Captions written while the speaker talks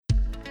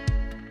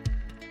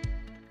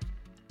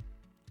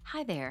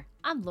Hi there,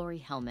 I'm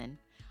Lori Hellman.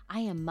 I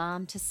am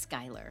mom to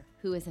Skylar,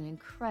 who is an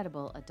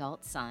incredible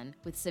adult son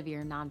with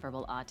severe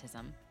nonverbal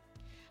autism.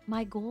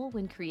 My goal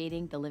when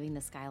creating the Living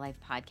the Sky Life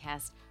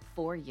podcast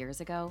 4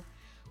 years ago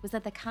was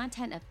that the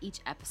content of each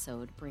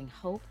episode bring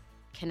hope,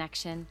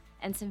 connection,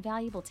 and some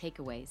valuable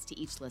takeaways to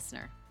each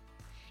listener.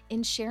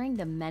 In sharing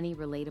the many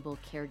relatable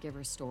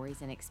caregiver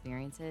stories and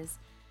experiences,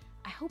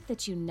 I hope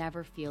that you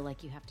never feel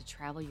like you have to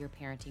travel your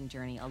parenting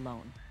journey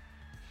alone.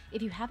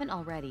 If you haven't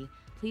already,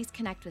 please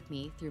connect with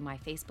me through my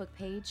Facebook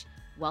page,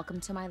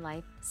 Welcome to My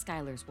Life,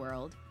 Skylar's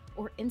World,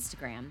 or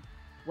Instagram,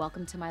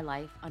 Welcome to My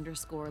Life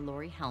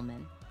 _Lori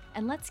Hellman,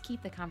 and let's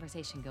keep the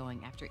conversation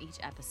going after each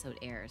episode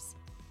airs.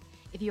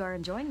 If you are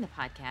enjoying the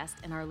podcast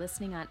and are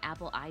listening on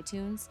Apple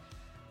iTunes,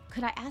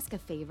 could I ask a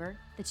favor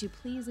that you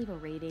please leave a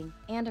rating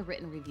and a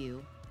written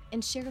review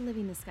and share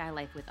Living the Sky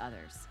Life with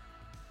others.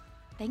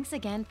 Thanks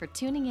again for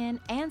tuning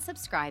in and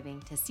subscribing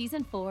to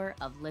Season 4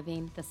 of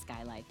Living the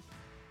Sky Life.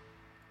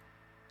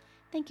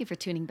 Thank you for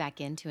tuning back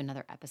in to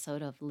another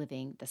episode of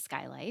Living the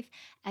Sky Life.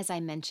 As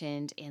I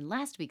mentioned in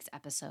last week's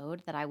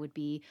episode that I would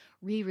be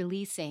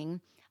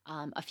re-releasing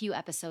a few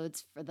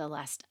episodes for the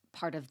last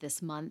part of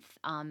this month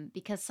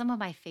because some of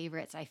my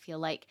favorites I feel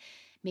like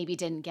maybe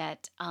didn't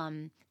get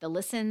the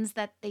listens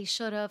that they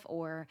should have,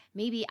 or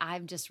maybe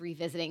I'm just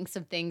revisiting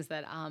some things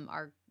that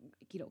are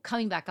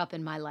coming back up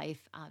in my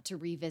life to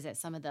revisit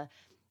some of the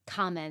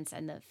comments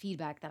and the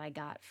feedback that I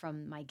got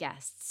from my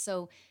guests.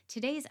 So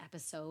today's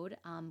episode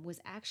was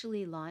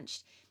actually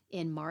launched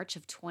in March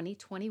of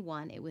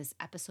 2021. It was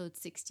episode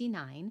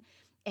 69,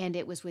 and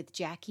it was with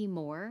Jackie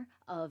Moore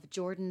of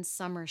Jordan's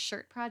Summer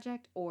Shirt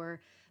Project,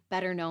 or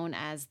better known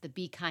as the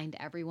Be Kind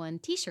Everyone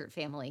t-shirt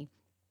family.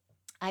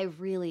 I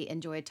really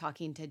enjoyed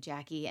talking to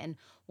Jackie, and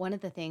one of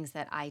the things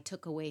that I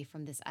took away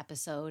from this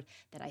episode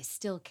that I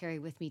still carry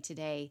with me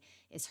today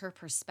is her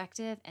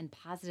perspective and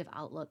positive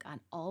outlook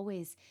on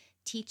always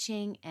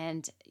teaching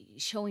and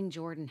showing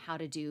Jordan how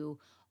to do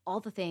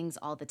all the things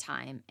all the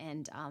time.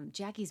 And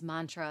Jackie's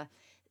mantra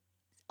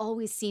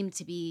always seemed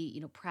to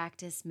be,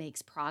 practice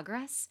makes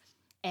progress.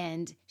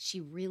 And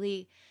she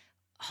really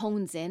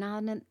hones in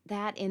on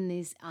that in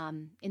this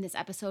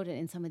episode and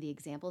in some of the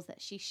examples that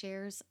she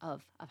shares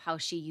of how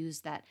she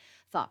used that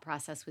thought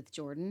process with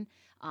Jordan,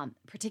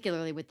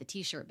 particularly with the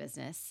t-shirt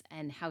business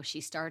and how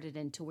she started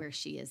and to where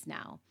she is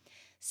now.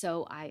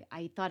 So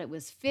I thought it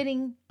was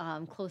fitting,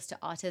 close to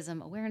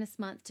Autism Awareness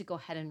Month, to go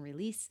ahead and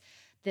release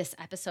this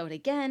episode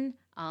again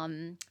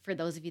for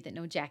those of you that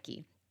know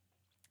Jackie.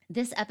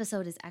 This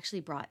episode is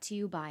actually brought to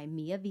you by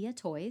Mia Via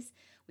Toys,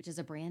 which is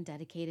a brand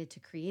dedicated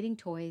to creating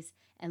toys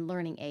and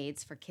learning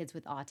aids for kids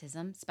with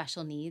autism,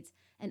 special needs,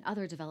 and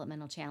other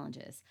developmental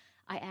challenges.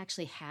 I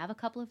actually have a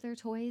couple of their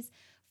toys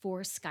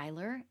for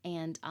Skylar,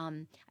 and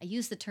I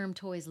use the term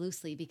toys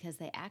loosely because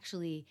they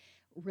actually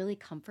really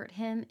comfort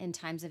him in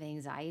times of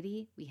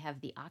anxiety. We have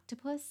the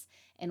octopus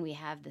and we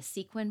have the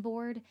sequin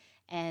board,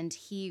 and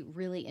he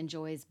really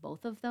enjoys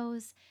both of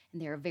those,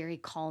 and they're very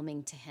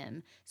calming to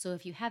him. So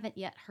if you haven't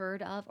yet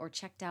heard of or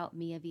checked out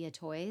Mia Via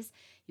Toys,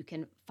 you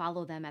can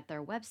follow them at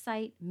their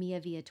website,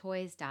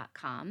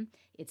 miaviatoys.com.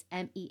 It's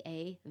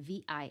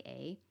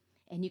MEAVIA,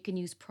 and you can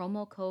use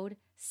promo code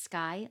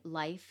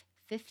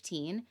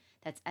SKYLIFE15,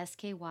 that's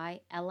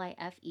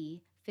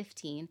SKYLIFE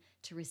 15,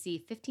 to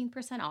receive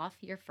 15% off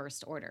your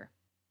first order.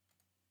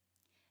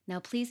 Now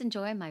please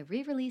enjoy my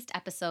re-released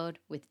episode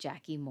with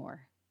Jackie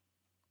Moore.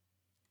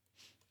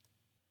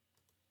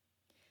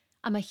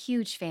 I'm a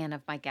huge fan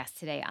of my guest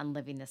today on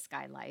Living the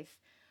Sky Life,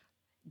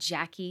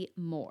 Jackie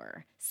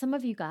Moore. Some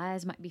of you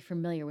guys might be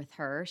familiar with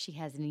her. She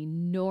has an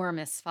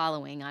enormous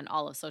following on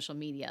all of social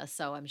media,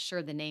 so I'm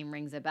sure the name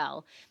rings a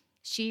bell.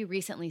 She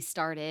recently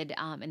started,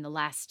 in the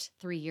last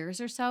 3 years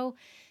or so,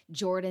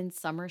 Jordan's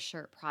Summer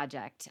Shirt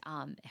Project.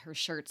 Her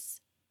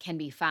shirts can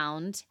be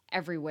found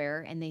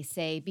everywhere, and they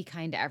say "Be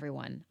Kind to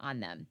Everyone" on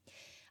them.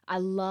 I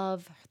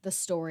love the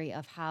story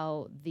of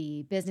how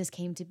the business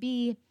came to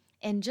be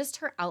and just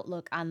her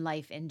outlook on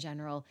life in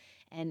general,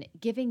 and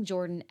giving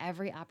Jordan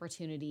every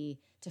opportunity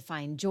to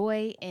find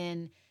joy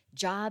in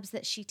jobs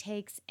that she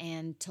takes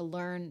and to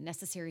learn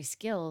necessary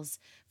skills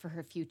for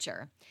her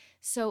future.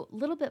 So a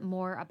little bit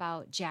more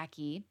about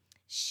Jackie.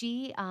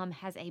 She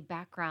has a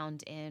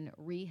background in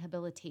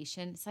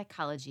rehabilitation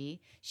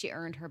psychology. She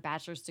earned her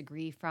bachelor's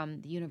degree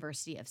from the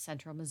University of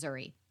Central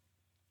Missouri.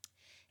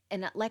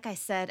 And like I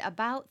said,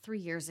 about 3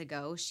 years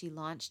ago, she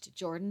launched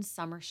Jordan's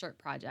Summer Shirt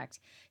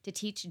Project to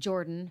teach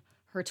Jordan,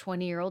 her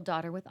 20-year-old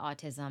daughter with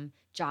autism,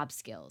 job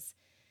skills.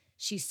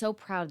 She's so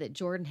proud that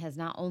Jordan has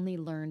not only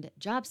learned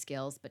job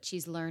skills, but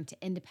she's learned to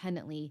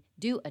independently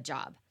do a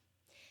job.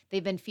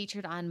 They've been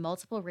featured on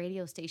multiple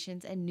radio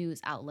stations and news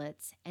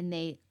outlets, and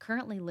they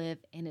currently live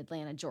in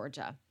Atlanta,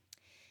 Georgia.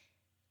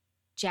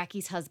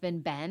 Jackie's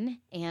husband,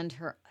 Ben, and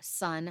her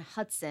son,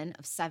 Hudson,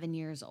 of 7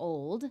 years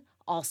old,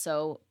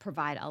 also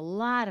provide a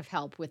lot of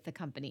help with the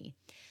company.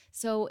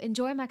 So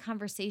enjoy my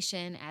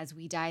conversation as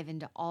we dive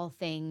into all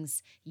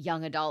things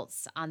young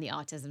adults on the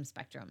autism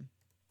spectrum.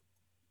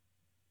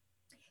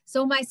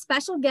 So my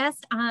special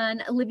guest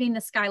on Living the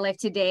Sky Life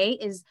today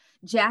is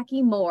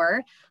Jackie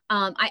Moore.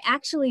 I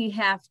actually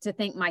have to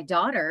thank my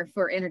daughter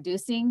for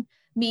introducing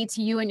me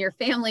to you and your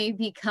family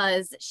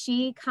because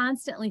she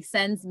constantly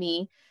sends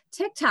me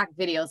TikTok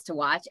videos to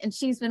watch, and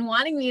she's been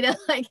wanting me to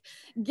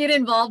get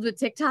involved with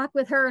TikTok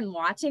with her and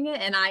watching it,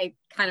 and I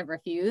kind of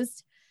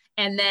refused.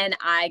 And then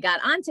I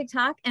got on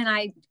TikTok, and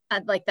I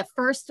like the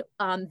first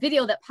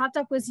video that popped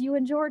up was you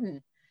and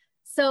Jordan.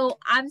 So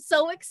I'm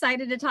so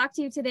excited to talk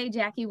to you today,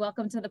 Jackie.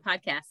 Welcome to the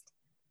podcast.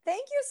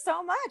 Thank you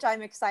so much.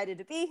 I'm excited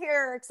to be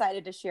here,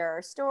 excited to share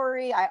our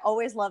story. I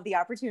always love the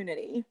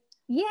opportunity.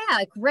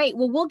 Yeah, great.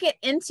 Well, we'll get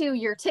into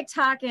your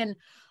TikTok and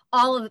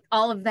all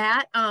of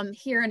that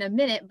here in a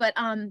minute, but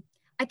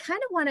I kind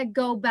of want to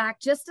go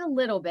back just a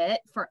little bit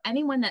for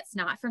anyone that's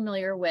not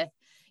familiar with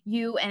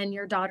you and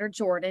your daughter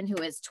Jordan,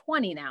 who is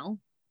 20 now.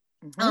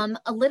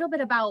 A little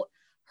bit about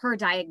her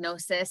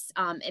diagnosis,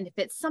 and if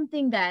it's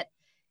something that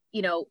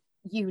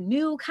you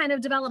knew kind of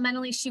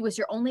developmentally. She was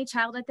your only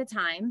child at the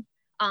time.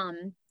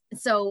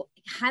 So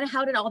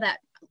how did all that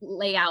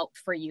lay out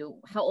for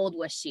you? How old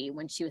was she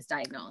when she was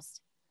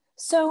diagnosed?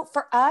 So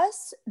for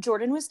us,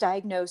 Jordan was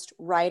diagnosed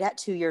right at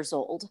 2 years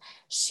old.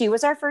 She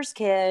was our first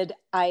kid.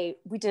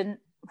 We didn't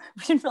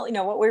really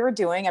know what we were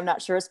doing. I'm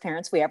not sure as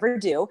parents we ever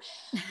do,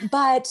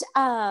 but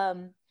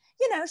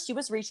she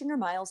was reaching her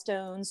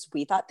milestones.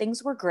 We thought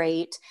things were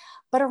great,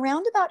 but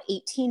around about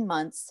 18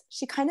 months,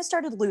 she kind of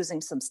started losing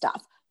some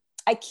stuff.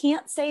 I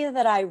can't say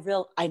that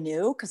I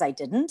knew because I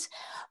didn't,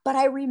 but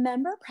I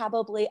remember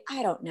probably,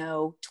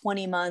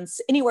 20 months,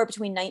 anywhere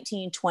between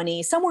 19,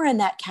 20, somewhere in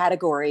that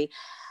category.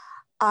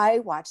 I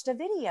watched a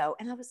video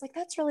and I was like,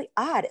 that's really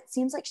odd. It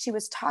seems like she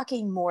was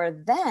talking more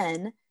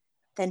then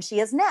than she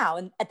is now.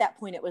 And at that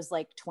point it was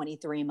like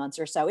 23 months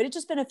or so. It had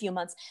just been a few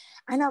months.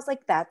 And I was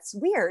like, that's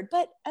weird.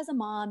 But as a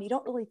mom, you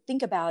don't really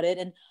think about it.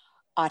 And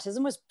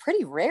autism was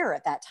pretty rare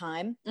at that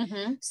time.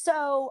 Mm-hmm.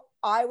 So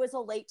I was a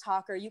late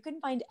talker. You can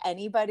find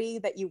anybody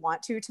that you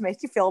want to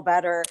make you feel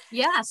better.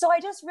 Yeah. So I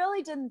just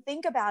really didn't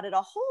think about it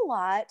a whole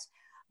lot.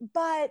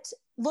 But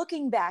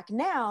looking back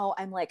now,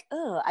 I'm like,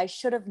 oh, I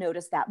should have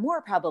noticed that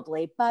more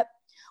probably. But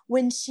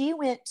when she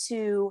went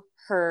to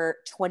her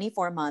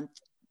 24-month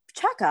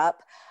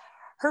checkup,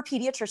 her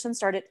pediatrician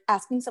started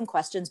asking some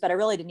questions, but I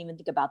really didn't even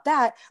think about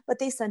that. But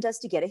they sent us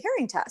to get a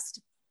hearing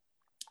test.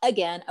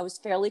 Again, I was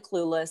fairly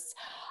clueless.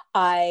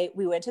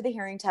 We went to the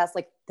hearing test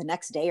like the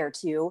next day or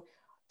two.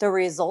 The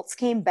results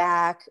came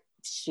back.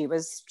 She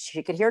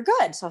could hear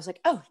good. So I was like,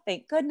 oh,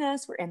 thank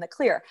goodness we're in the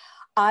clear.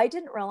 I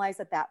didn't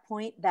realize at that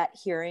point that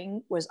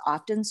hearing was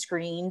often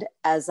screened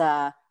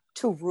to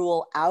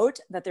rule out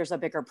that there's a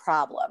bigger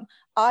problem.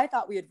 I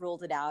thought we had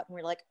ruled it out and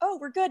we're like, oh,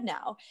 we're good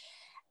now.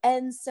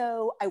 And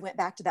so I went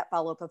back to that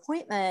follow-up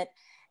appointment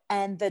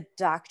and the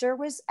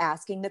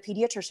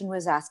pediatrician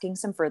was asking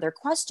some further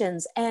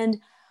questions. And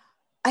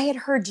I had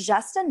heard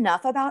just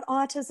enough about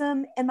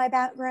autism in my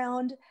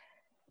background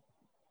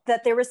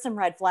that there was some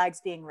red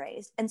flags being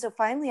raised. And so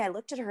finally I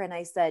looked at her and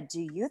I said,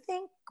 do you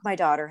think my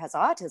daughter has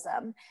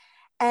autism?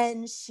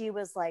 And she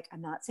was like,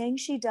 I'm not saying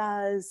she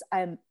does.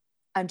 I'm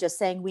just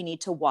saying we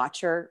need to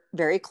watch her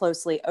very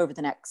closely over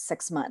the next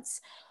 6 months.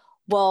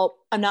 Well,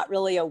 I'm not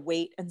really a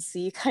wait and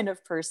see kind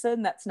of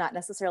person. That's not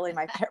necessarily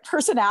my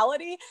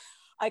personality.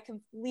 I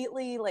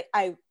completely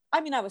I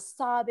was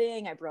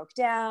sobbing, I broke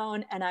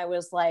down and I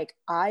was like,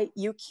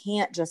 you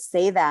can't just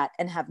say that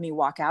and have me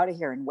walk out of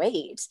here and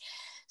wait.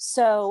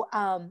 So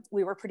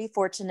we were pretty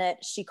fortunate.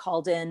 She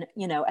called in,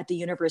 at the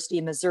University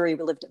of Missouri.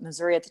 We lived at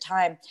Missouri at the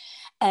time,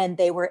 and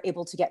they were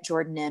able to get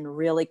Jordan in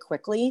really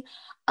quickly.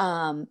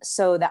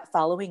 So that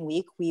following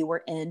week, we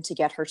were in to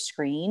get her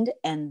screened,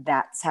 and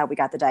that's how we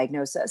got the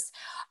diagnosis.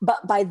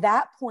 But by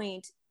that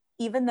point,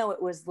 even though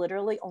it was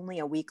literally only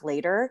a week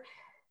later,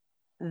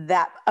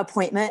 that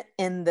appointment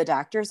in the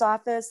doctor's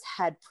office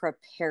had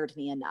prepared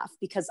me enough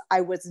because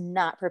I was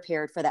not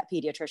prepared for that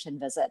pediatrician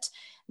visit.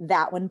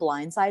 That one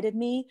blindsided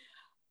me.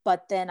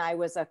 But then I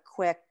was a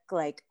quick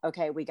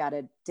okay, we got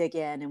to dig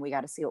in and we got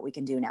to see what we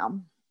can do now.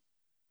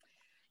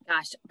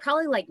 Gosh,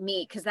 probably like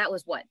me, because that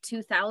was what,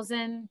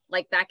 2000?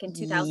 Like back in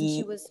 2000,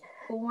 she was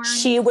born?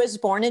 She was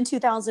born in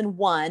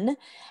 2001.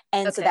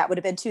 And so that would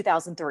have been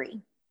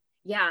 2003.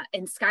 Yeah.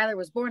 And Skylar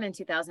was born in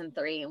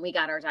 2003 and we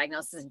got our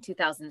diagnosis in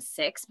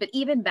 2006. But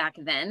even back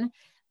then,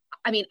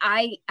 I mean,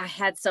 I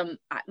had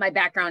my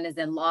background is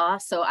in law.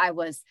 So I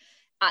was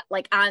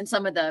on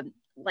some of the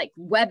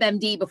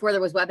WebMD before there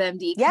was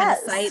WebMD kind of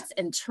sites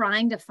and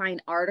trying to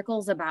find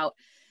articles about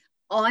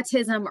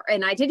autism.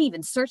 And I didn't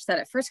even search that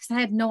at first because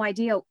I had no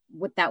idea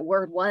what that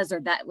word was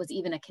or that was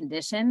even a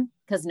condition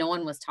because no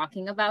one was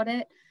talking about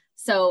it.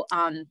 So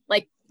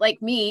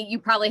like me, you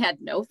probably had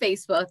no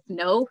Facebook,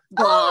 no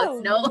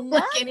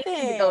blogs,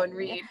 anything to go and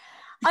read.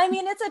 I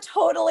mean, it's a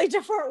totally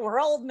different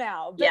world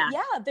now, but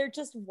yeah, there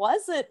just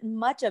wasn't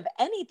much of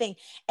anything.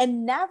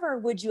 And never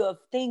would you have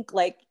think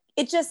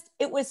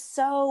it was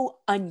so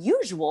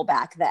unusual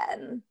back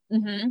then.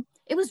 Mm-hmm.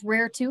 It was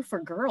rare too for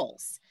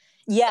girls.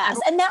 Yes.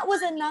 And that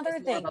was another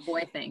thing. A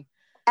boy thing.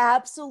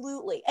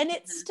 Absolutely. And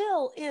it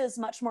still is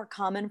much more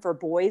common for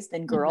boys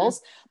than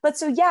girls. But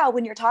so, yeah,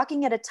 when you're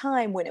talking at a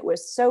time when it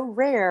was so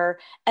rare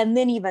and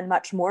then even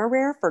much more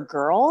rare for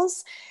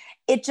girls,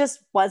 it just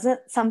wasn't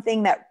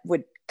something that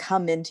would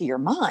come into your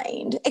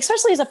mind,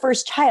 especially as a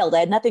first child. I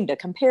had nothing to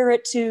compare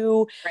it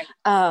to.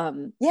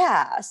 Right.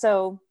 Yeah.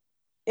 So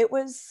it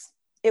was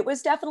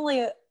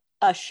definitely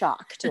a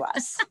shock to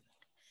us.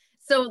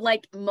 So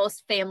like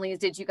most families,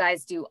 did you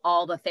guys do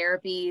all the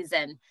therapies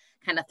and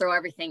kind of throw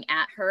everything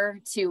at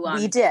her to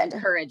We did.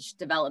 encourage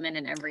development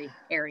in every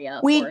area,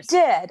 of We course?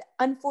 did.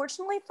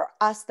 Unfortunately for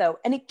us though,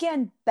 and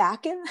again,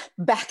 back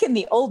in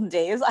the olden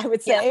days, I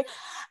would say,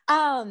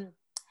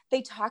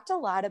 they talked a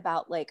lot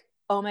about like,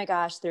 oh my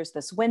gosh, there's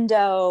this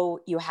window.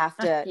 You have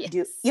to Yes.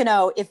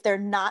 do, if they're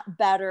not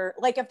better,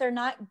 like if they're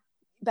not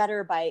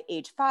better by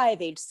age 5,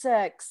 age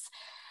 6.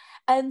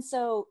 And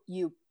so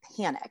you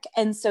panic.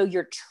 And so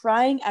you're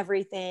trying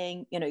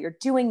everything, you're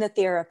doing the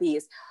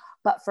therapies.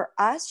 But for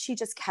us, she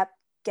just kept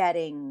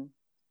getting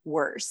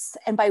worse.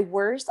 And by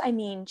worse, I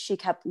mean, she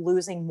kept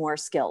losing more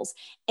skills.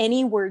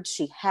 Any words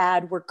she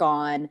had were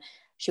gone.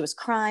 She was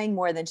crying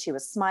more than she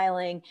was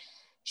smiling.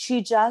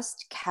 She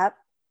just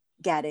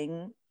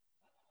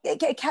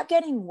it kept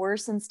getting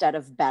worse instead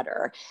of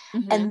better.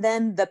 And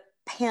then the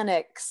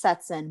panic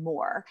sets in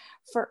more.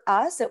 For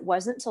us, it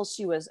wasn't until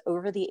she was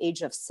over the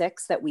age of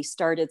 6 that we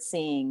started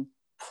seeing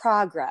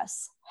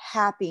progress,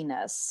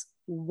 happiness,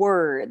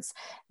 words.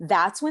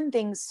 That's when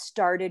things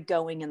started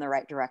going in the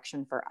right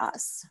direction for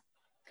us.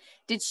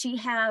 Did she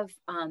have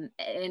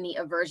any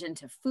aversion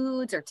to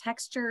foods or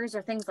textures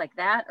or things like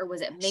that? Or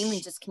was it mainly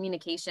just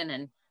communication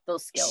and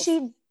those skills?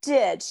 She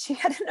did. She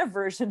had an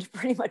aversion to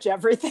pretty much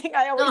everything.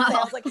 I always say,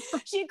 I was like,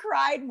 she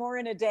cried more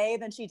in a day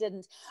than she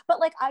didn't. But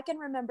like, I can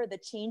remember the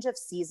change of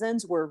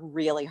seasons were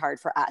really hard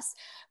for us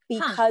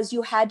because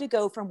you had to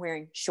go from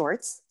wearing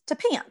shorts to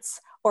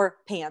pants or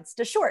pants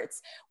to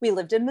shorts. We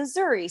lived in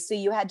Missouri, so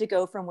you had to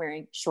go from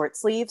wearing short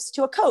sleeves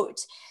to a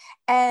coat.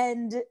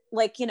 And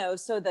like,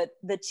 so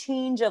the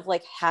change of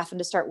like having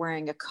to start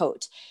wearing a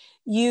coat,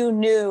 you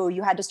knew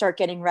you had to start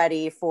getting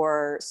ready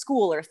for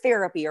school or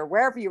therapy or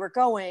wherever you were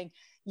going.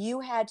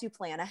 You had to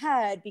plan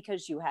ahead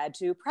because you had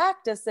to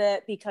practice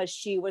it because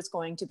she was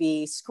going to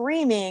be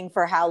screaming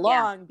for how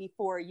long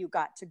before you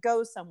got to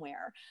go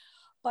somewhere.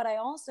 But I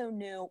also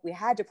knew we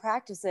had to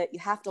practice it. You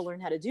have to learn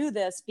how to do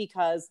this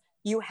because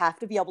you have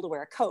to be able to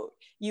wear a coat.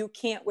 You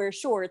can't wear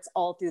shorts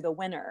all through the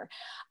winter.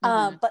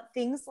 But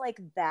things like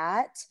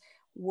that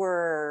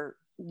were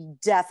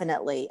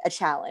definitely a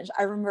challenge.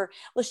 I remember,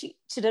 well, she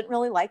didn't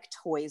really like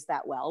toys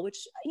that well,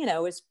 which,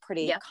 is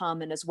pretty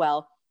common as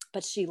well,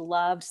 but she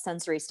loved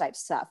sensory type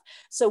stuff.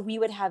 So we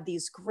would have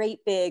these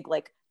great big,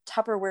 like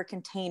Tupperware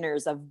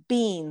containers of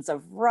beans,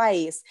 of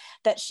rice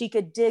that she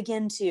could dig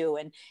into.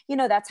 And,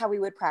 that's how we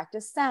would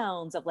practice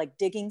sounds of like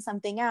digging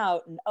something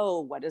out and,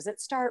 oh, what does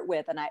it start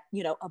with? And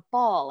a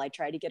ball, I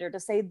tried to get her to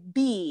say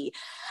B.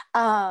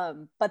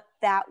 But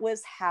that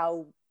was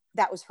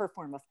her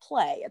form of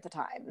play at the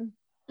time.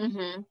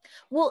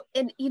 Well,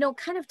 and,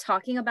 kind of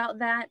talking about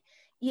that,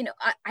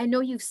 I know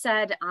you've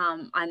said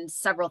on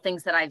several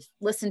things that I've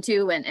listened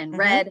to and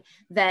read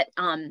that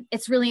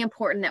it's really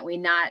important that we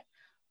not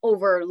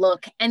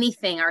overlook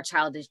anything our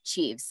child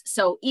achieves.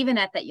 So even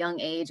at that young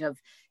age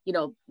of,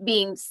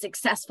 being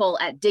successful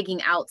at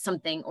digging out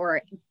something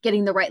or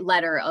getting the right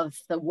letter of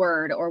the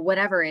word or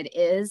whatever it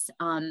is,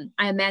 I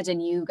imagine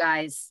you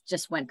guys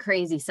just went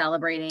crazy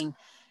celebrating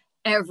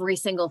every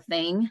single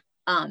thing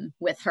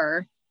with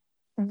her.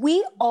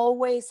 We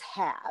always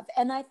have.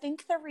 And I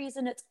think the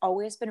reason it's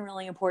always been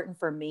really important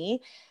for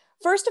me,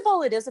 first of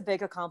all, it is a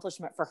big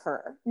accomplishment for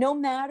her. No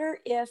matter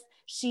if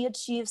she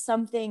achieves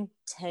something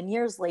 10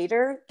 years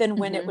later than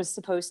when it was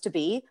supposed to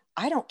be,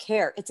 I don't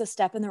care. It's a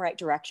step in the right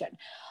direction.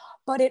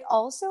 But it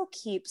also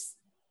keeps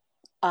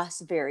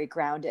us very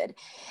grounded.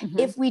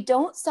 If we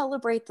don't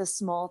celebrate the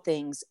small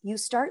things, you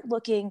start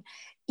looking,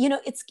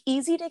 it's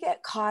easy to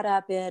get caught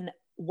up in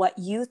what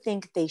you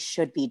think they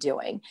should be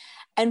doing.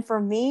 And for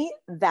me,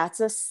 that's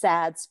a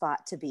sad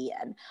spot to be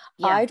in.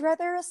 I'd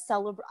rather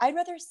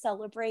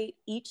celebrate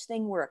each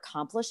thing we're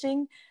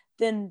accomplishing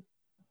than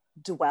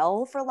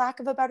dwell, for lack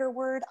of a better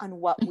word, on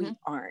what we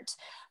aren't,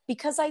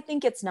 because I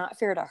think it's not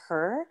fair to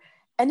her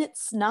and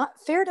it's not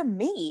fair to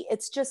me.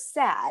 It's just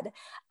sad.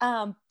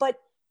 But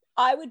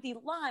I would be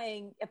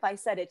lying if I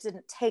said it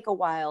didn't take a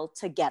while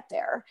to get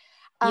there.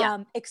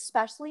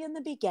 Especially in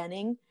the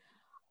beginning.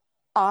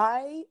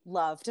 I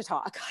love to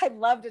talk. I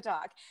love to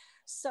talk.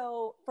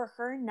 So for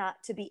her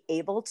not to be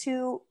able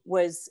to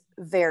was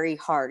very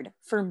hard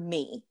for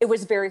me. It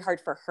was very hard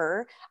for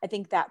her. I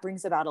think that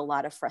brings about a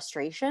lot of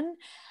frustration.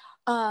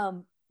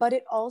 But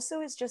it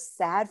also is just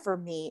sad for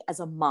me as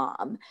a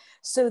mom.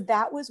 So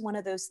that was one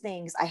of those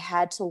things I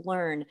had to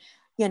learn,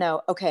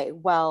 okay,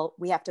 well,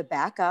 we have to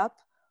back up.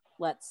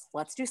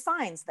 Let's do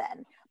signs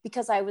then.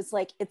 Because I was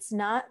like, it's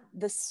not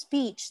the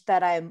speech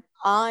that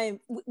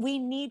we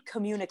need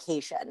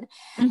communication.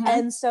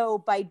 And so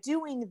by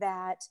doing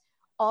that,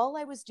 all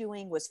I was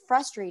doing was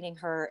frustrating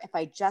her if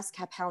I just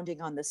kept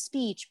pounding on the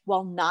speech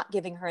while not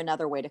giving her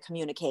another way to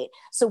communicate.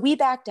 So we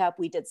backed up,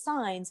 we did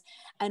signs.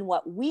 And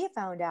what we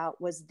found out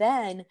was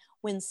then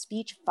when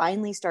speech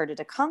finally started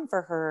to come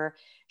for her,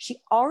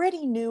 she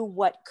already knew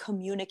what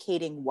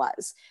communicating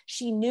was.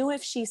 She knew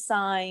if she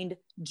signed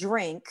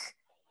drink,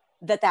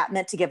 that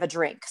meant to give a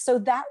drink. So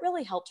that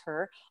really helped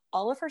her.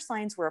 All of her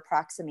signs were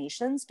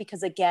approximations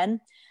because, again,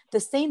 the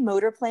same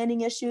motor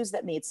planning issues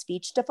that made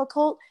speech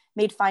difficult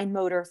made fine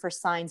motor for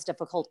signs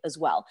difficult as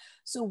well.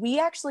 So we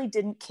actually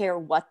didn't care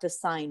what the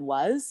sign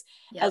was,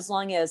 as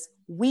long as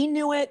we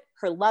knew it,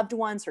 her loved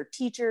ones, her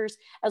teachers,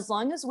 as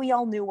long as we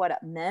all knew what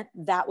it meant,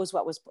 that was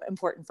what was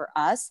important for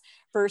us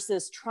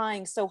versus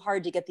trying so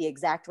hard to get the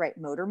exact right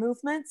motor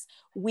movements.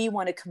 We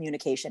wanted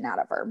communication out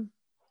of her.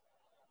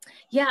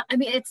 Yeah. I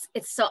mean,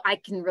 it's so, I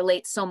can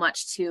relate so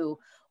much to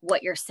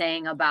what you're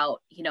saying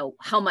about,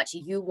 how much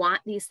you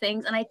want these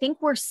things. And I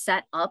think we're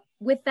set up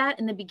with that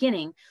in the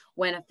beginning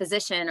when a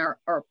physician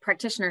or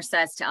practitioner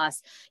says to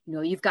us,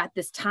 you've got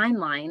this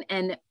timeline.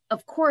 And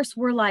of course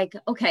we're like,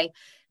 okay,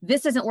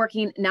 this isn't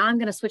working. Now I'm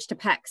going to switch to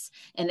PECS.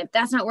 And if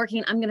that's not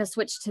working, I'm going to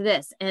switch to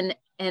this. And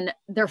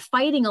they're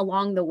fighting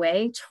along the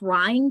way,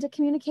 trying to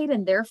communicate,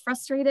 and they're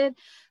frustrated,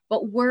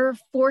 but we're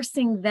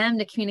forcing them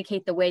to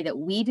communicate the way that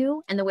we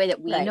do and the way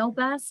that we know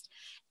best.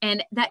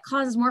 And that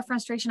causes more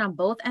frustration on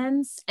both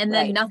ends. And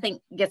then nothing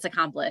gets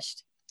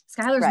accomplished.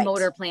 Skylar's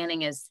motor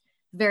planning is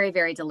very,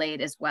 very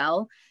delayed as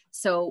well.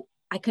 So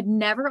I could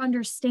never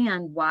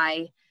understand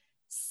why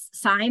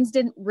signs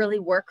didn't really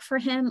work for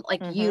him.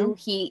 Like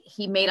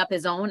he made up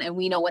his own and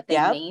we know what they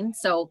mean.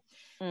 So,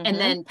 and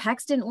then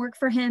PECS didn't work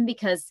for him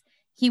because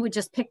he would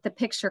just pick the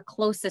picture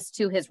closest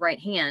to his right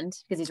hand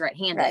because he's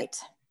right-handed,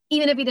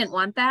 even if he didn't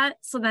want that.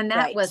 So then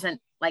that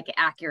wasn't like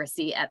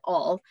accuracy at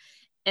all.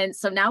 And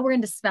so now we're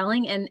into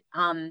spelling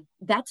and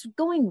that's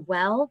going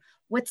well.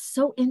 What's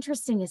so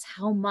interesting is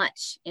how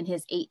much in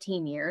his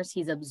 18 years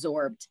he's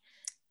absorbed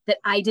that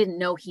I didn't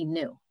know he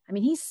knew. I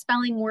mean, he's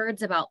spelling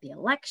words about the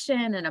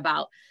election and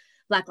about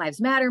Black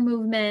Lives Matter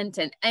movement,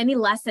 and any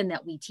lesson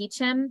that we teach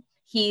him,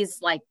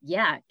 he's like,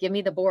 yeah, give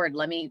me the board.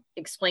 Let me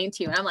explain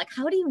to you. And I'm like,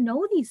 how do you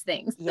know these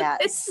things? Yes.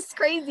 It's just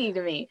crazy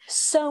to me.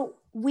 So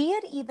we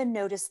had even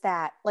noticed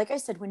that, like I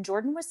said, when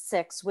Jordan was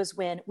 6 was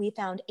when we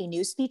found a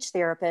new speech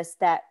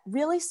therapist that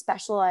really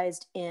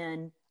specialized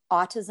in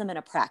autism and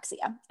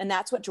apraxia. And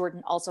that's what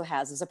Jordan also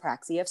has, is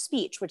apraxia of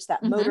speech, which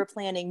that motor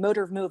planning,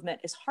 motor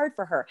movement is hard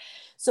for her.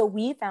 So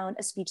we found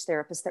a speech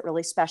therapist that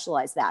really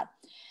specialized that.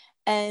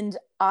 And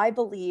I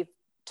believe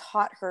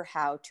taught her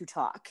how to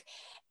talk.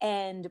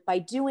 And by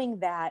doing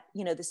that,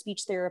 the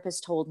speech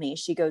therapist told me,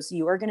 she goes,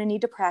 you are going to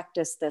need to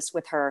practice this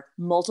with her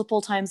multiple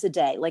times a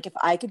day. Like if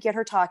I could get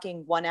her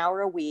talking 1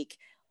 hour a week,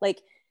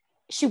 like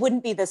she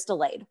wouldn't be this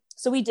delayed.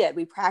 So we did,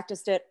 we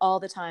practiced it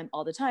all the time.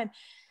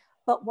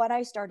 But what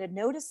I started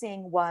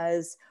noticing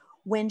was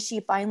when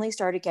she finally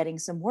started getting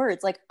some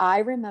words, like I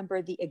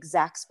remember the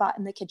exact spot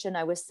in the kitchen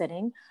I was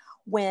sitting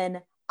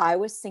when I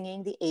was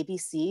singing the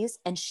ABCs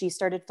and she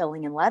started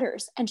filling in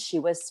letters, and she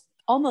was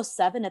almost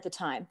 7 at the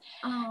time.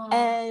 Aww.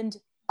 And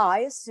I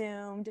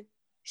assumed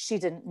she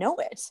didn't know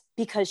it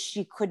because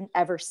she couldn't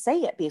ever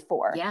say it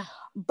before. Yeah.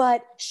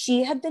 But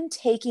she had been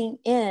taking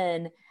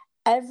in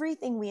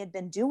everything we had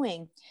been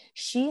doing.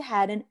 She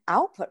had an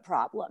output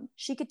problem.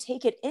 She could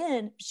take it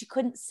in, but she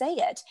couldn't say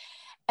it.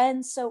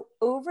 And so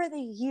over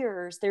the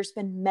years, there's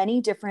been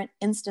many different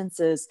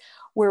instances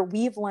where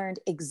we've learned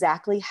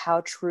exactly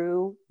how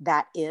true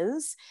that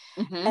is.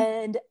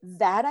 And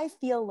that I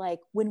feel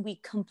like when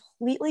we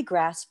completely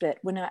grasped it,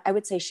 when I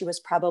would say she was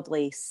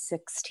probably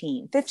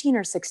 15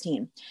 or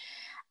 16,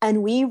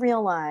 and we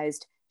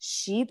realized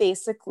she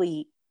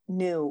basically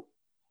knew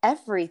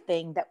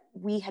everything that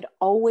we had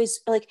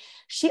always, like,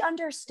 she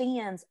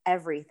understands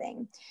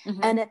everything.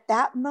 And at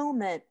that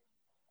moment,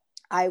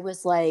 I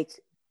was like,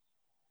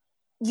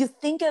 you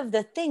think of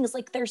the things,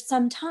 like there's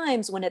some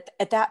times when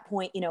at that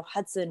point,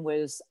 Hudson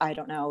was, I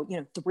don't know,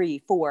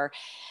 3, 4,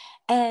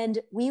 and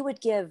we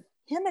would give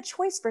him a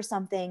choice for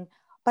something,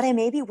 but I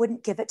maybe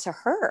wouldn't give it to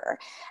her.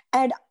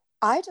 And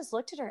I just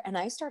looked at her and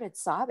I started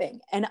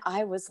sobbing. And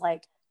I was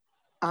like,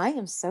 I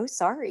am so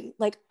sorry.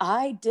 Like,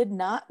 I did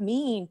not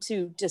mean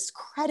to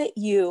discredit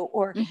you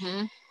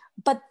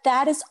but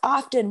that is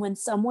often when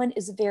someone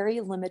is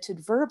very limited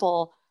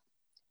verbal,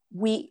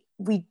 we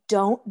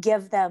don't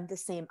give them the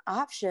same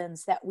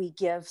options that we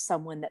give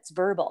someone that's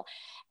verbal.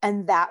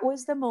 And that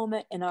was the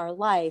moment in our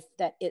life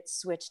that it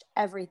switched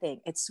everything.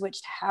 It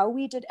switched how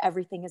we did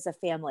everything as a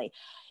family.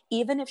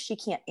 Even if she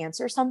can't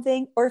answer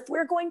something, or if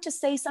we're going to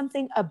say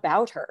something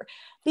about her,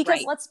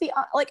 because let's be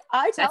like,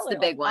 I tell her,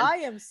 like, I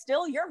am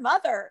still your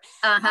mother.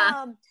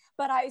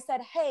 But I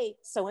said, hey,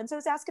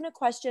 so-and-so's asking a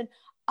question.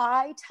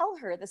 I tell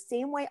her the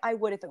same way I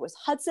would if it was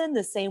Hudson,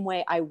 the same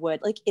way I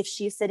would, like if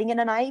she's sitting in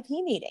an IEP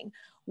meeting,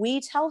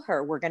 we tell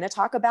her, we're going to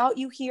talk about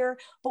you here,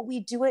 but we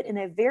do it in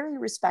a very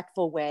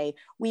respectful way.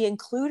 We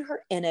include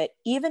her in it,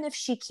 even if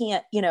she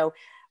can't,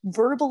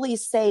 verbally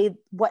say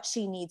what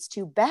she needs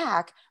to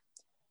back,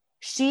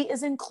 she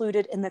is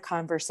included in the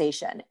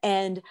conversation.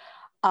 And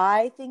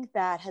I think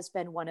that has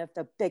been one of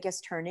the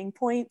biggest turning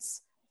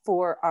points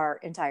for our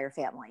entire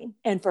family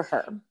and for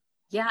her.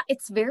 Yeah,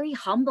 it's very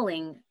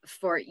humbling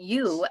for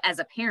you as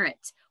a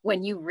parent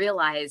when you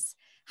realize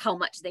how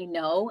much they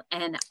know.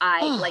 And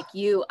I, like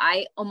you,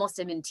 I almost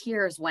am in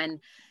tears when,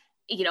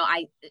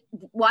 I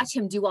watch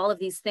him do all of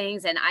these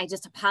things and I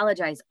just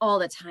apologize all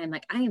the time.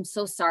 Like, I am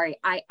so sorry.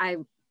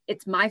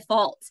 It's my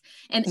fault.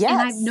 And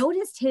I've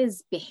noticed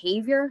his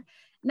behavior,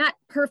 not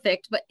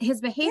perfect, but his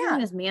behavior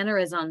and his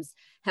mannerisms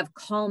have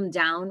calmed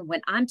down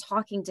when I'm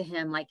talking to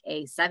him like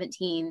a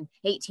 17,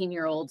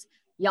 18-year-old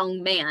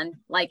young man,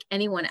 like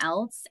anyone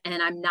else.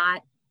 And I'm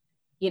not,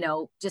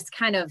 just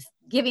kind of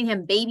giving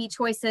him baby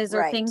choices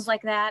or things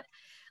like that.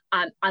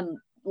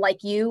 I'm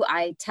like you,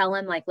 I tell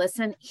him like,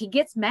 listen, he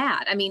gets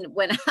mad. I mean,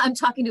 when I'm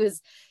talking to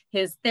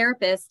his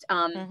therapist,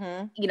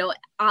 I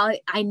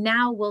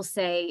now will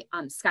say,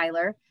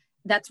 Skylar,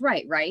 that's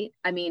right. Right.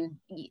 I mean,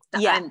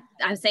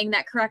 I'm saying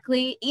that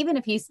correctly, even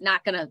if he's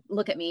not going to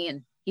look at me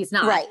and he's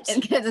not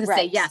and going to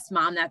say, yes,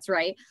 mom, that's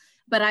right.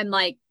 But I'm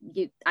like,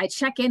 I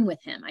check in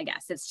with him, I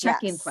guess. It's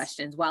check-in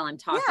questions while I'm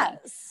talking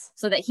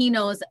so that he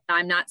knows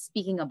I'm not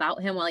speaking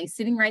about him while he's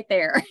sitting right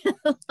there.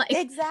 Like,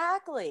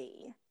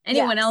 exactly.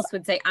 Anyone else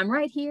would say, I'm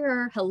right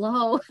here.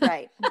 Hello.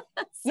 Right.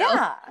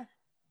 Yeah.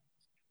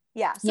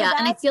 So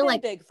and I feel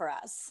like big for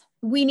us.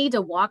 We need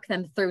to walk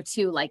them through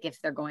too. Like if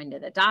they're going to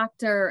the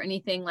doctor or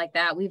anything like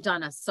that, we've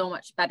done a so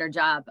much better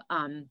job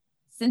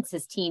since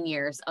his teen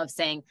years of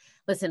saying,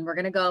 listen, we're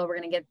going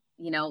to get,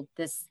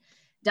 this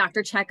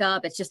doctor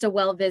checkup. It's just a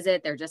well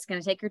visit. They're just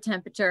going to take your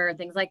temperature and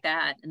things like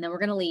that. And then we're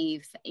going to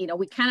leave.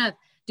 We kind of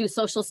do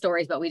social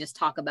stories, but we just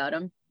talk about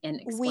them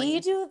and explain. We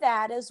do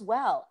that as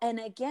well. And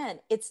again,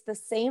 it's the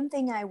same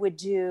thing I would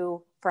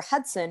do for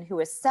Hudson, who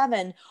is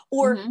 7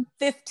 or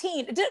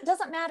 15. It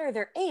doesn't matter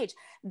their age.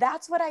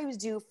 That's what I would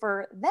do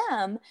for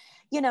them.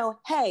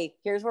 Hey,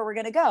 here's where we're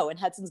going to go. And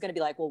Hudson's going to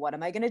be like, well, what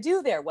am I going to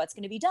do there? What's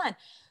going to be done?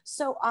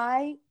 So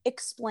I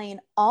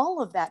explain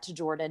all of that to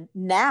Jordan.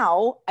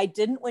 Now, I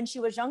didn't when she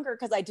was younger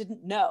because I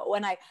didn't know.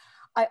 And I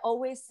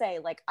always say,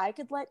 like, I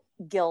could let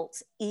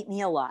guilt eat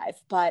me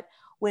alive, but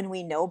when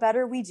we know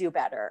better, we do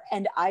better.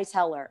 And I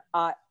tell her,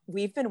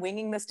 we've been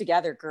winging this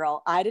together,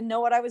 girl. I didn't know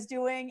what I was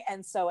doing.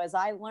 And so as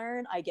I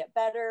learn, I get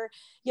better,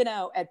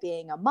 at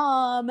being a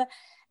mom.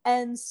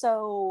 And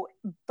so,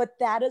 but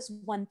that is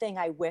one thing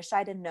I wish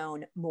I'd have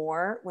known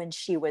more when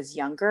she was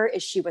younger,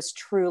 is she was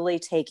truly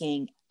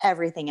taking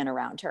everything in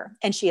around her.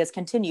 And she has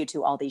continued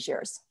to all these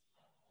years.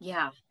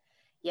 Yeah.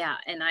 Yeah.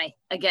 And I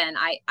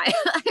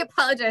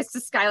apologize to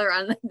Skylar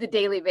on the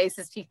daily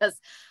basis because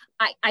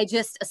I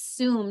just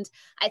assumed,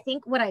 I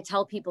think what I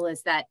tell people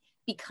is that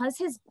because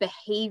his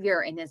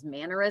behavior and his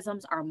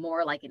mannerisms are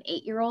more like an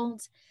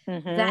 8-year-old,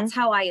 that's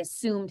how I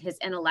assumed his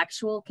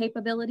intellectual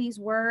capabilities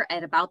were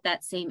at about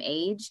that same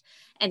age.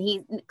 And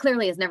he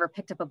clearly has never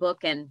picked up a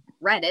book and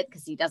read it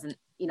because he doesn't,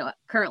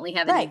 currently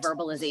have any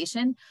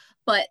verbalization,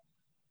 but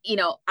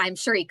I'm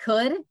sure he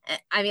could.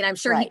 I mean, I'm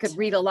sure he could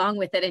read along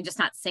with it and just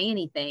not say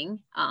anything.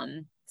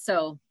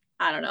 So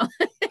I don't know.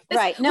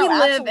 Right. No, we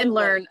live and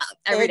learn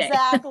every day.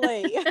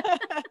 Exactly.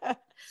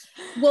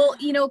 Well,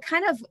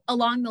 kind of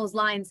along those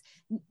lines,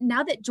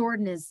 now that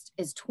Jordan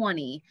is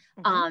 20,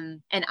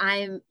 and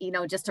I'm,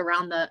 just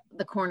around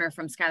the corner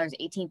from Skylar's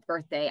 18th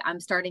birthday, I'm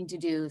starting to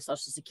do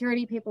Social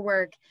Security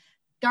paperwork,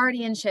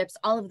 guardianships,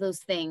 all of those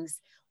things.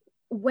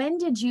 When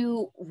did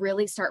you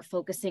really start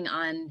focusing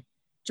on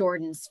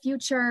Jordan's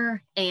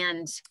future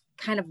and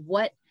kind of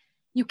what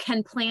you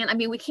can plan? I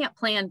mean, we can't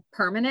plan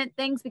permanent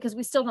things because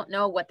we still don't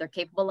know what they're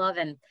capable of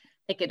and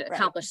they could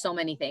accomplish so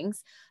many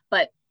things.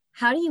 But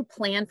how do you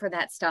plan for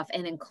that stuff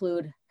and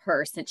include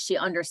her since she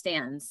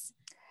understands?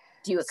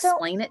 Do you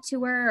explain it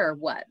to her or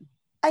what?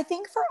 I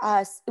think for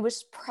us, it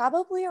was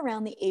probably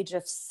around the age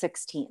of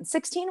 16.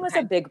 16 was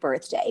a big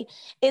birthday.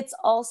 It's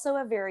also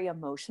a very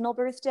emotional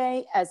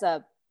birthday as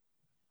a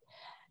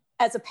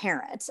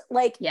parent.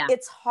 Like,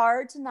 it's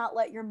hard to not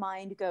let your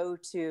mind go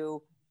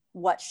to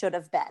what should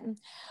have been.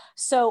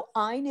 So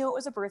I knew it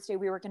was a birthday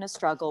we were going to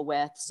struggle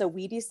with. So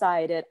we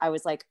decided, I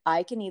was like,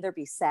 I can either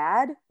be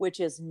sad, which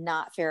is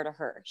not fair to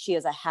her. She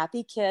is a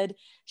happy kid.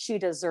 She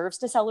deserves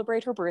to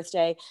celebrate her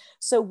birthday.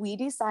 So we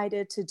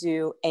decided to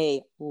do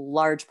a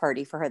large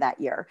party for her that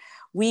year.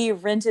 We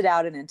rented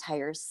out an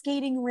entire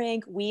skating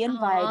rink. We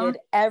invited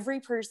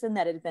every person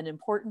that had been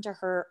important to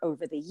her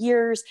over the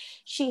years.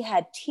 She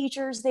had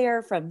teachers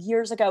there from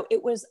years ago.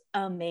 It was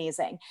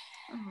amazing.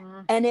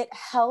 And it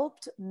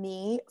helped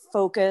me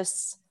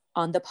focus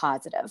on the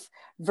positive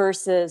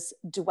versus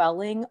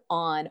dwelling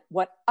on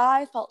what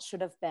I felt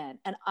should have been.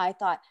 And I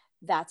thought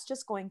that's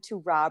just going to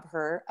rob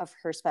her of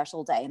her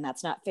special day. And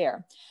that's not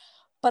fair.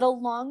 But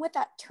along with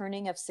that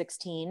turning of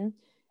 16,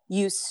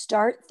 you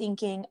start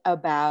thinking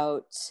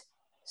about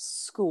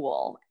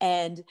school.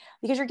 And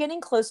because you're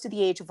getting close to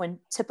the age of when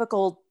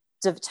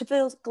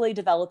typically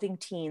developing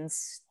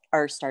teens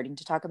are starting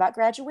to talk about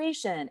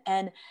graduation.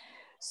 And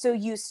so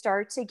you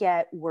start to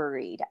get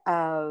worried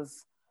of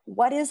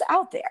what is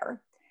out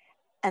there.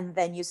 And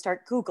then you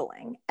start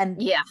Googling.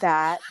 And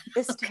that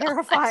is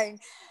terrifying.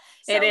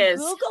 It So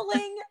is.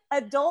 Googling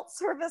adult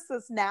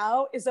services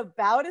now is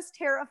about as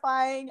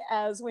terrifying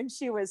as when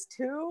she was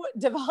 2,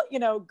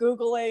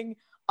 Googling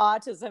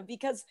autism,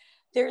 because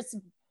there's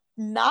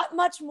not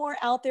much more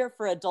out there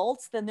for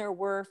adults than there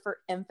were for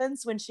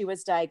infants when she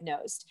was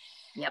diagnosed.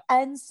 Yep.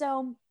 And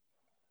so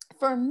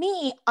for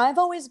me, I've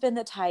always been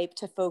the type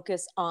to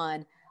focus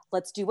on,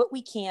 let's do what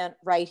we can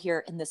right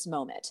here in this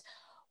moment.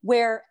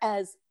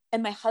 Whereas,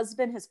 and my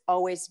husband has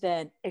always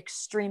been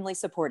extremely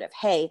supportive.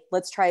 Hey,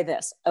 let's try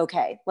this.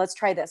 Okay, let's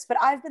try this. But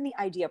I've been the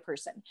idea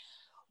person.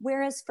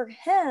 Whereas for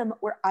him,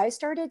 where I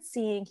started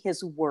seeing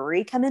his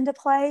worry come into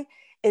play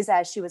is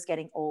as she was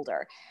getting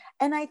older.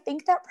 And I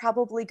think that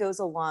probably goes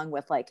along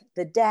with like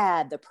the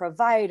dad, the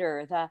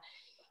provider,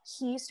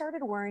 he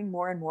started worrying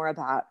more and more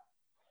about,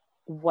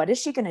 what is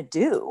she going to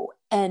do?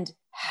 And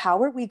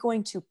how are we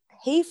going to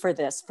pay for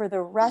this for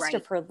the rest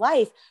of her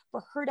life,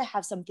 for her to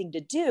have something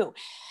to do?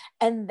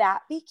 And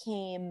that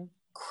became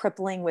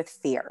crippling with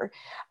fear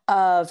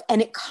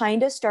and it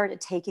kind of started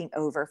taking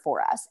over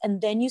for us.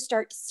 And then you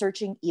start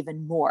searching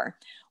even more.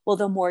 Well,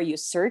 the more you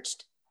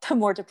searched, the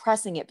more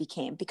depressing it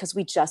became, because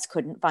we just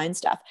couldn't find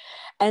stuff.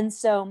 And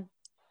so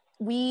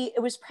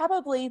it was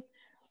probably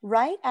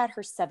right at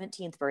her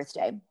 17th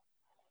birthday,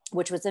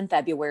 which was in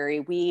February.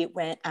 We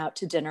went out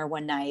to dinner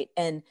one night,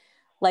 and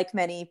like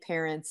many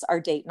parents, our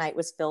date night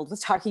was filled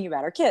with talking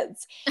about our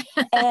kids.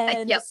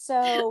 And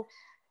so,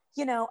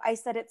 I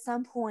said, at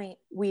some point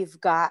we've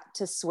got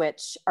to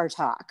switch our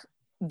talk.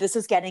 This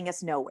is getting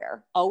us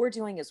nowhere. All we're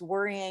doing is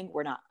worrying.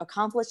 We're not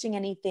accomplishing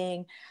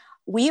anything.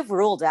 We've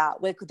ruled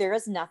out, like, there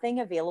is nothing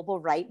available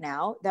right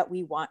now that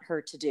we want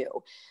her to do.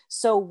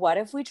 So what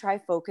if we try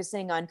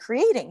focusing on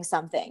creating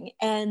something?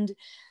 And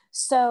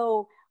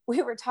so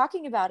we were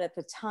talking about, at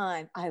the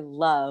time, I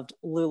loved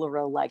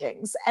LuLaRoe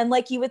leggings. And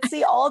like, you would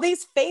see all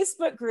these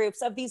Facebook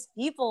groups of these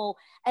people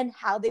and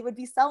how they would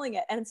be selling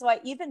it. And so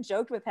I even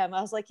joked with him.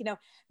 I was like,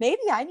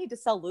 maybe I need to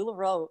sell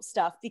LuLaRoe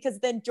stuff, because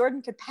then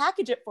Jordan could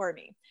package it for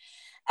me.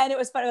 And it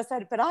was fun. I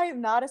said, but I am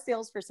not a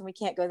salesperson. We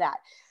can't go that.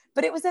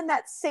 But it was in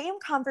that same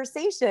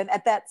conversation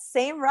at that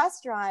same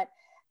restaurant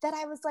that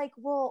I was like,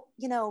 well,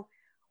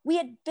 we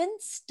had been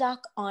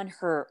stuck on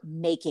her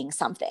making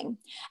something.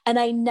 And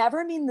I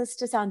never mean this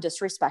to sound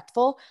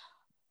disrespectful,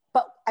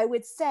 but I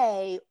would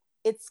say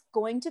it's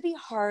going to be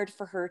hard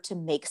for her to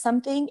make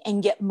something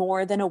and get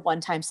more than a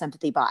one-time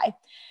sympathy buy.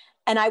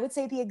 And I would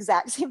say the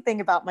exact same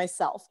thing about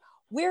myself.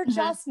 We're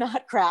just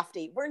not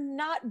crafty. We're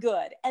not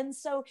good. And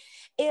so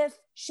if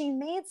she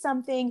made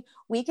something,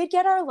 we could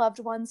get our loved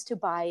ones to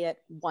buy it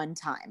one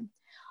time.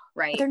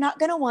 Right. But they're not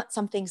going to want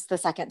something the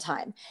second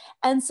time.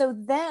 And so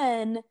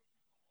then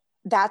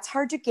that's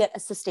hard to get a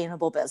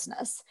sustainable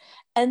business.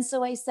 And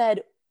so I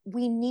said,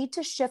 we need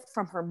to shift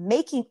from her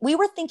making. We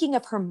were thinking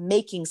of her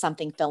making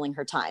something, filling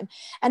her time.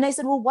 And I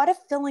said, well, what if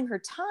filling her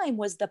time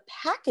was the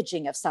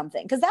packaging of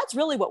something? Because that's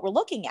really what we're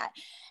looking at.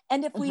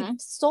 And if we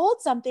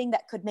sold something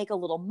that could make a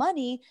little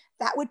money,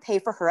 that would pay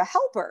for her a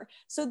helper.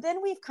 So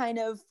then we've kind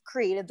of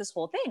created this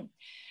whole thing.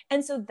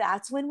 And so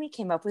that's when we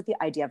came up with the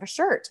idea of a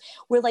shirt.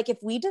 We're like, if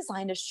we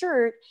design a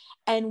shirt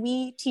and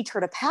we teach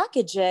her to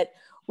package it,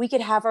 we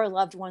could have our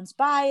loved ones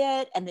buy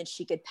it, and then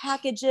she could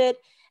package it.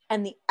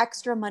 And the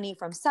extra money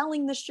from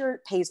selling the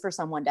shirt pays for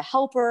someone to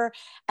help her.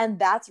 And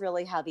that's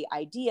really how the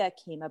idea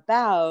came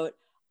about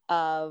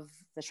of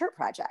the shirt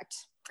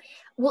project.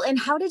 Well, and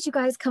how did you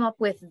guys come up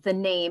with the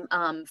name?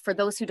 For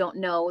those who don't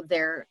know,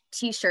 their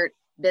t-shirt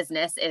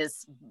business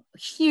is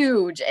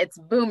huge. It's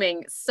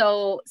booming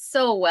so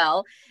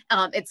well.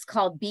 It's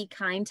called Be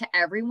Kind to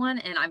Everyone,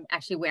 and I'm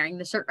actually wearing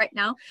the shirt right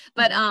now.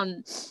 But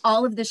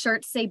all of the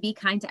shirts say Be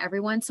Kind to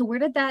Everyone. So where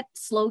did that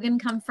slogan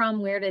come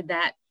from? Where did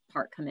that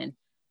part come in?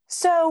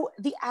 So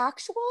the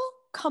actual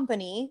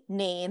company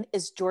name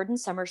is Jordan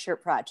Summer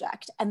Shirt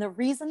Project. And the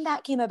reason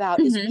that came about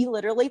is we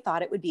literally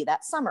thought it would be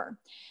that summer.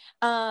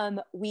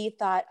 We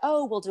thought,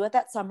 oh, we'll do it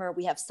that summer.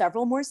 We have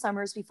several more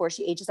summers before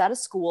she ages out of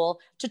school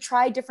to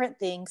try different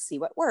things, see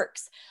what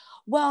works.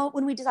 Well,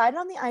 when we decided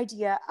on the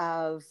idea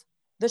of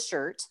the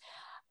shirt,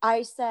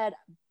 I said,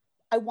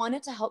 I want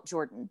it to help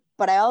Jordan,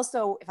 but I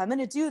also, if I'm going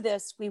to do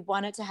this, we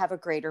want it to have a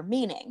greater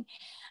meaning.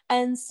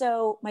 And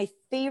so my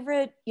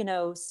favorite,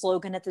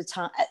 slogan at the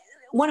time,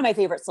 one of my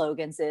favorite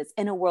slogans is,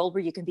 in a world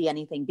where you can be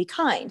anything, be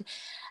kind.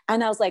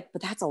 And I was like,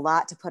 but that's a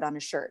lot to put on a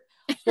shirt.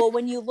 Well,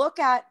 when you look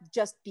at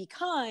just Be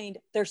Kind,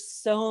 there's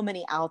so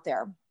many out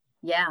there.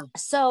 Yeah.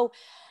 So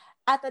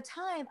at the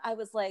time I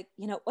was like,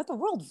 what the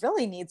world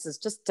really needs is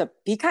just to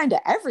be kind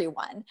to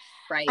everyone.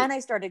 Right. And I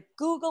started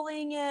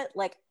Googling it.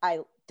 Like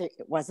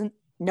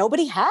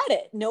nobody had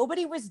it.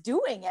 Nobody was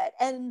doing it.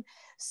 And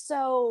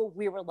so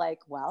we were like,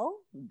 well,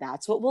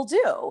 that's what we'll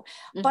do.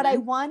 But I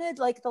wanted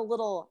like the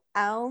little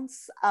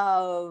ounce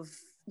of,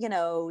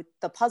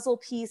 the puzzle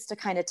piece to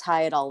kind of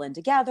tie it all in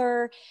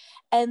together.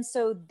 And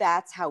so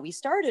that's how we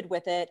started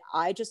with it.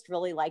 I just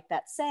really liked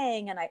that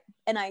saying.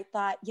 And I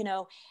thought,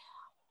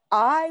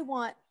 I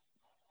want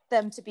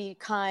them to be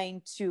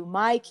kind to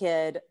my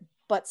kid,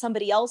 but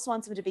somebody else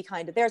wants them to be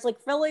kind to theirs. Like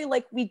really,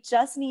 like we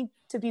just need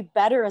to be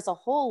better as a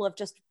whole of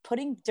just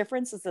putting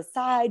differences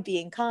aside,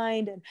 being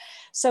kind. And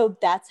so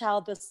that's how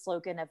the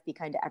slogan of Be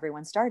Kind to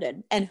Everyone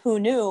started. And who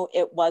knew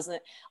it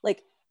wasn't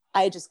like,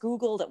 I just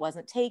Googled, it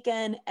wasn't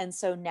taken. And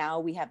so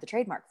now we have the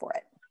trademark for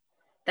it.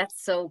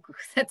 That's so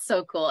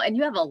cool. And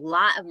you have a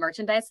lot of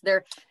merchandise.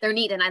 They're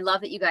neat. And I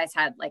love that you guys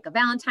had like a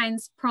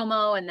Valentine's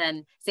promo and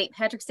then St.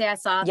 Patrick's Day. I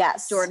saw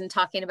Jordan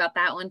talking about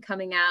that one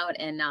coming out,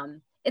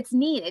 and it's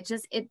neat.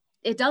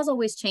 It does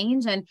always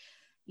change. And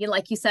you know,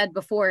 like you said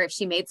before, if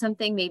she made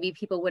something, maybe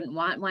people wouldn't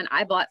want one.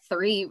 I bought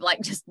 3,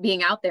 like just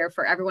being out there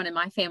for everyone in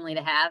my family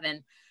to have.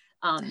 And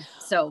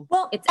so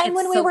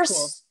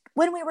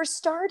when we were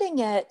starting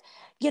it,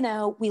 you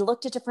know, we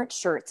looked at different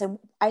shirts and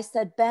I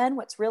said, Ben,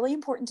 what's really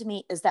important to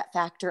me is that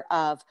factor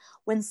of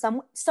when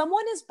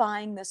someone is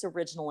buying this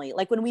originally,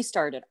 like when we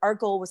started, our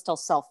goal was to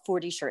sell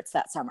 40 shirts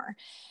that summer.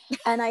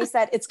 And I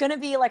said, it's going to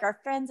be like our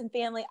friends and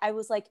family. I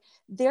was like,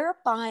 they're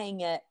buying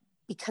it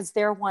because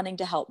they're wanting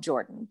to help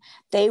Jordan.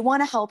 They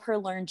want to help her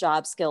learn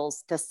job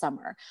skills this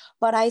summer.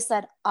 But I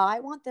said, I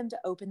want them to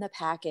open the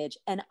package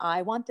and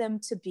I want them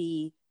to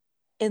be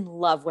in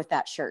love with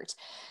that shirt.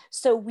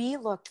 So we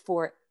looked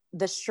for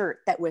the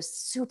shirt that was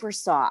super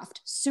soft,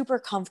 super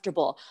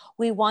comfortable.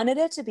 We wanted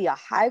it to be a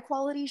high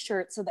quality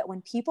shirt so that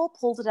when people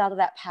pulled it out of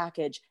that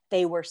package,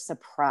 they were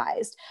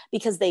surprised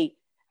because they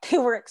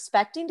were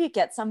expecting to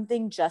get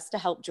something just to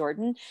help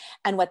Jordan.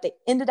 And what they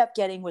ended up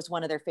getting was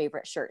one of their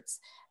favorite shirts.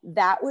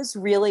 That was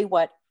really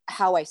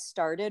how I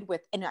started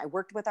with, and I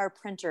worked with our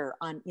printer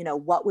on, you know,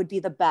 what would be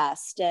the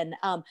best. And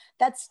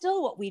that's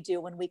still what we do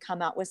when we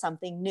come out with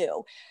something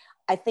new.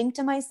 I think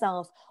to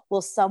myself,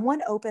 will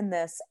someone open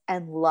this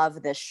and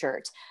love this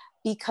shirt?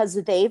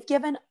 Because they've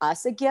given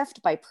us a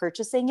gift by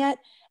purchasing it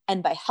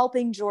and by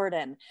helping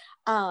Jordan.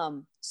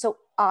 So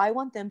I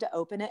want them to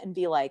open it and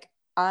be like,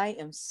 I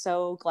am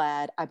so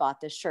glad I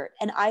bought this shirt.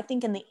 And I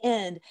think in the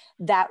end,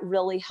 that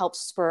really helps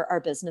spur our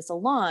business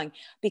along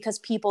because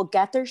people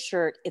get their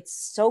shirt. It's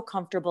so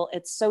comfortable.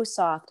 It's so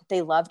soft.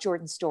 They love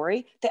Jordan's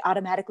story. They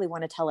automatically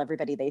want to tell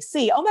everybody they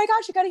see, oh my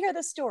gosh, you got to hear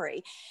this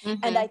story.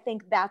 Mm-hmm. And I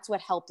think that's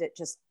what helped it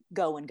just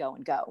go and go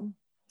and go.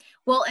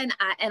 Well, and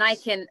I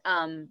can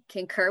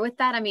concur with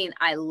that. I mean,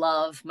 I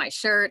love my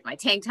shirt, my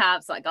tank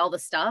tops, like all the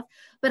stuff.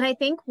 But I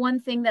think one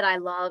thing that I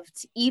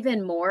loved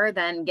even more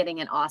than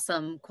getting an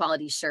awesome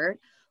quality shirt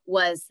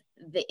was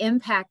the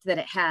impact that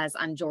it has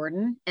on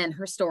Jordan and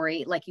her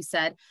story, like you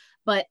said.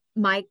 But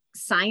my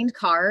signed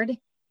card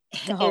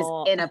is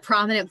in a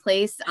prominent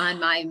place on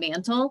my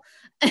mantle.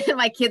 And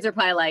my kids are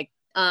probably like,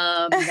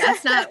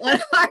 that's not one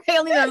of our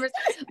family members,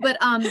 but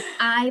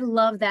I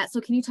love that.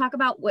 So can you talk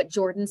about what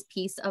Jordan's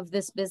piece of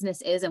this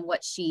business is and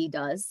what she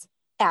does?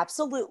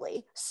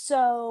 Absolutely.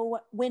 So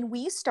when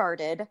we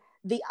started,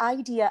 the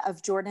idea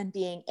of Jordan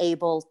being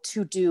able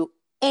to do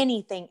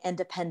anything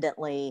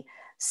independently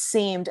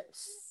seemed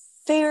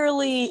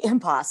fairly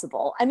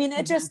impossible. I mean,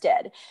 it just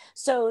did.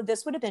 So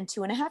this would have been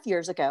 2.5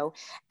 years ago.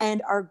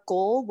 And our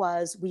goal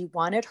was we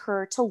wanted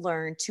her to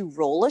learn to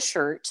roll a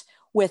shirt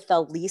with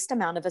the least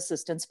amount of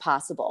assistance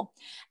possible.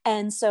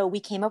 And so we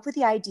came up with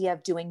the idea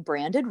of doing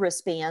branded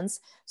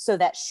wristbands so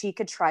that she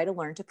could try to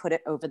learn to put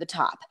it over the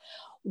top.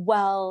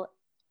 Well,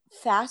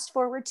 fast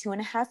forward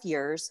 2.5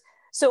 years.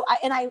 So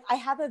I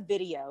have a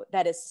video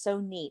that is so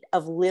neat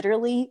of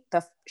literally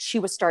she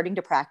was starting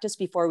to practice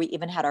before we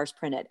even had ours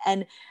printed.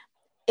 And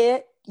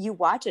you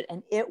watch it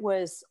and it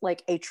was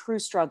like a true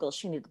struggle.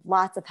 She needed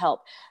lots of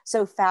help.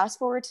 So fast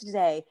forward to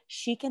today,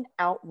 she can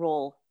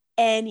outroll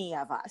any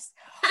of us.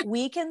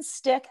 We can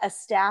stick a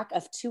stack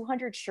of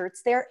 200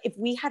 shirts there. If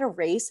we had a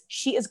race,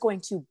 she is going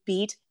to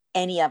beat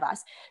any of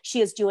us.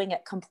 She is doing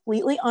it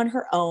completely on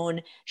her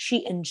own.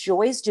 She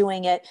enjoys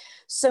doing it.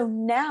 So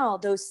now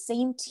those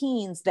same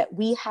teens that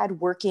we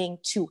had working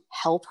to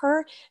help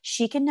her,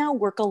 she can now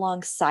work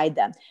alongside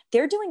them.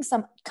 They're doing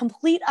some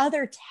complete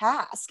other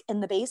task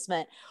in the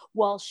basement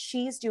while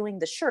she's doing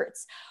the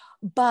shirts.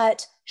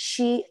 But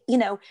she, you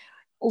know,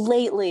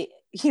 lately,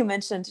 you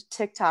mentioned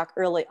TikTok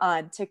early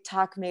on.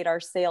 TikTok made our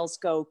sales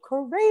go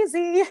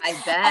crazy.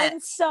 I bet.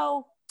 And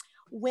so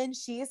when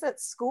she's at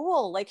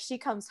school, like she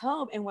comes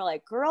home and we're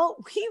like,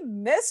 girl, we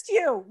missed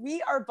you.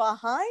 We are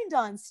behind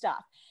on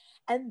stuff.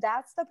 And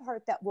that's the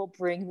part that will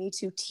bring me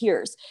to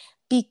tears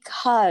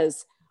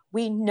because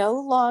we no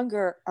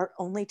longer are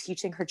only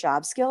teaching her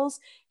job skills.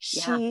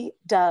 She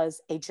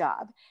does a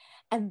job.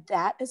 And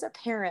that as a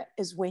parent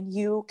is when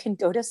you can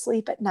go to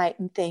sleep at night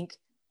and think,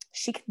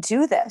 she can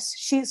do this.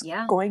 She's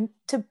going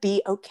to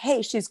be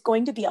okay. She's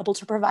going to be able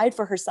to provide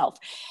for herself.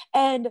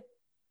 And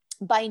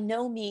by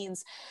no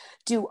means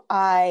do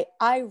I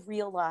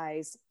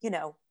realize, you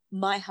know,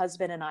 my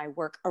husband and I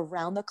work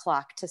around the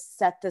clock to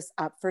set this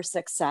up for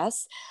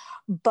success,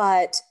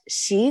 but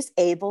she's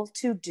able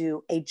to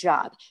do a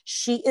job.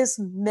 She is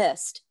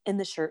missed in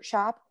the shirt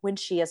shop when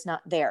she is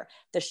not there.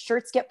 The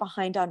shirts get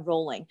behind on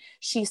rolling.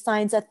 She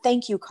signs a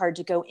thank you card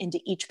to go into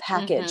each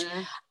package.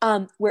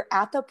 We're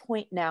at the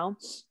point now,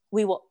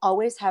 we will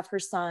always have her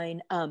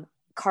sign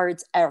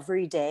cards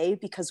every day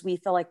because we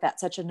feel like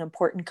that's such an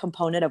important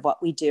component of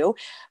what we do.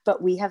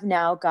 But we have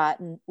now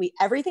gotten,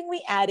 everything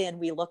we add in,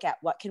 we look at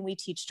what can we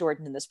teach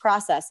Jordan in this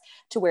process,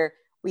 to where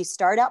we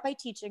start out by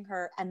teaching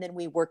her and then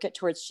we work it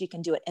towards she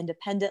can do it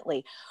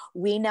independently.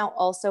 We now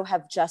also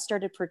have just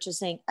started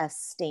purchasing a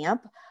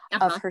stamp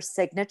of her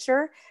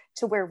signature,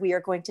 to where we are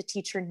going to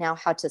teach her now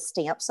how to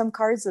stamp some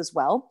cards as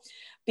well,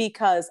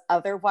 because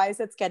otherwise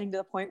it's getting to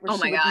the point where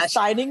she would be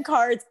signing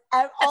cards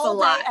all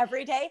day,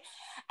 every day.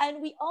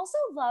 And we also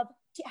love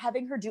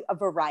having her do a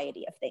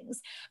variety of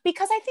things,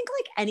 because I think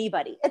like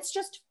anybody, it's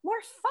just more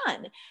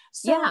fun.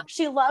 So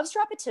she loves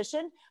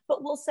repetition,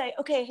 but we'll say,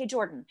 okay, hey,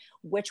 Jordan,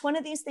 which one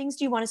of these things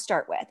do you want to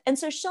start with? And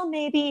so she'll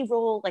maybe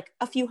roll like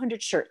a few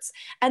hundred shirts,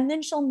 and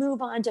then she'll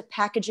move on to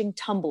packaging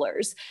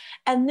tumblers,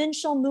 and then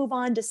she'll move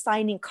on to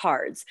signing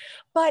cards.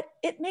 But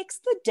it makes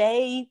the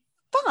day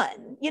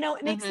fun. You know,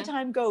 it makes the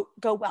time go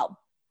well.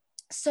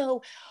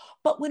 So,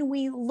 but when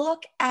we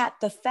look at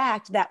the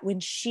fact that when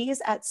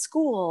she's at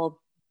school,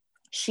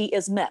 she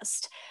is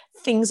missed.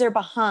 Things are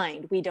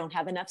behind. We don't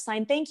have enough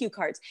signed thank you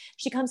cards.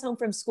 She comes home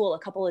from school a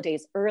couple of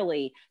days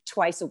early,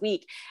 twice a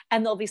week.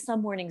 And there'll be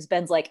some mornings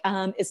Ben's like,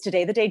 is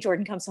today the day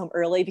Jordan comes home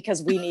early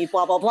because we need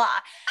blah, blah, blah.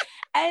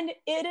 And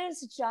it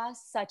is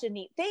just such a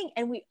neat thing.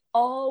 And we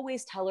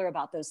always tell her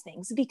about those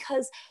things,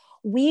 because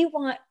we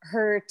want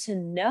her to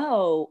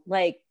know,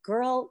 like,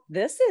 girl,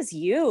 this is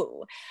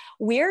you.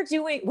 We're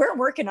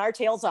working our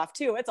tails off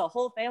too. It's a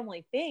whole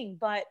family thing,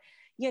 but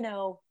you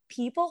know,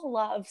 people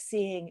love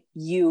seeing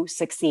you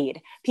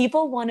succeed.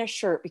 People want a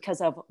shirt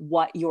because of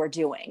what you're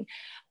doing.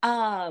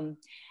 And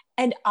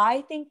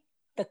I think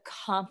the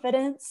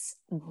confidence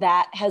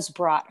that has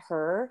brought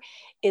her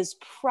is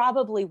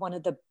probably one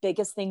of the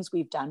biggest things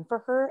we've done for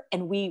her.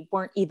 And we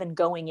weren't even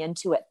going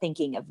into it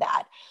thinking of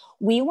that.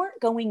 We weren't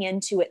going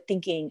into it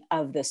thinking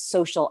of the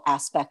social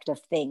aspect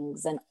of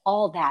things and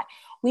all that.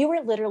 We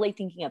were literally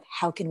thinking of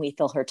how can we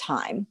fill her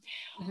time?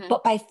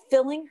 But by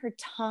filling her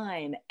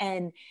time,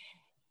 and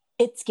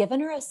it's given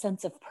her a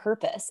sense of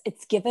purpose.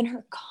 It's given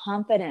her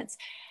confidence.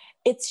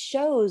 It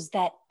shows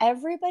that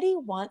everybody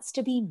wants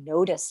to be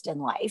noticed in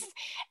life.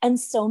 And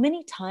so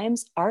many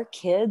times our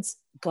kids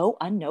go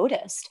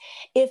unnoticed.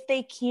 If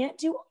they can't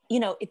do,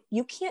 if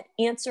you can't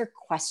answer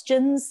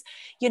questions,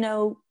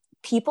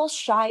 people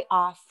shy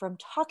off from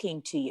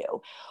talking to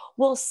you.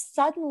 Well,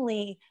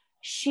 suddenly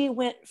she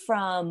went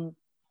from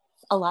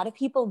a lot of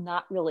people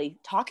not really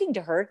talking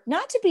to her,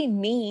 not to be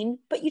mean,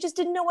 but you just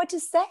didn't know what to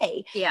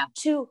say.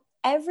 To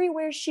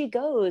everywhere she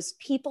goes,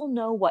 people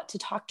know what to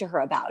talk to her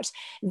about.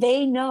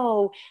 They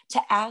know to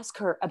ask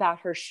her about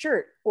her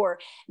shirt, or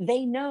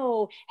they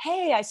know,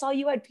 hey, I saw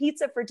you had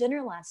pizza for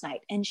dinner last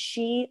night. And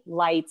she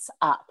lights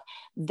up.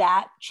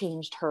 That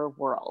changed her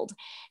world.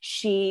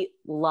 She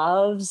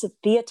loves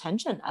the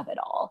attention of it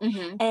all.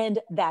 And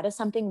that is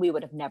something we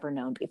would have never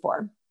known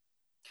before.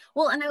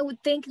 Well, and I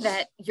would think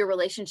that your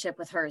relationship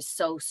with her is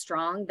so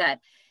strong that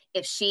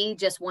if she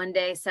just one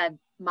day said,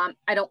 Mom,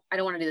 I don't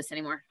want to do this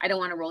anymore. I don't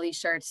want to roll these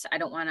shirts. I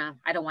don't want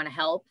to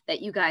help,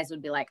 that you guys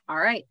would be like, all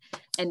right,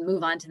 and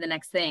move on to the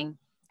next thing.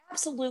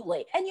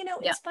 Absolutely. And,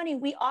 it's funny.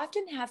 We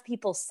often have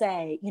people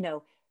say,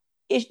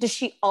 does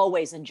she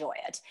always enjoy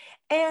it?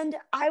 And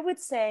I would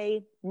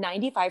say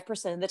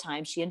 95% of the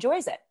time she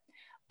enjoys it.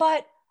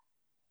 But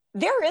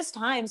there is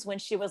times when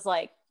she was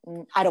like,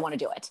 I don't want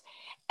to do it.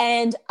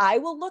 And I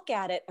will look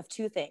at it of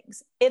two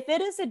things. If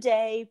it is a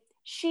day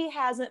she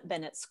hasn't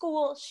been at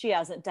school, she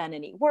hasn't done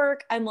any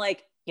work, I'm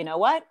like, you know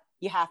what?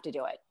 You have to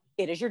do it.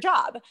 It is your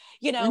job.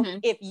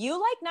 If you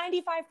like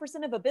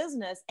 95% of a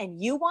business and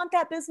you want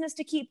that business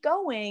to keep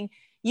going,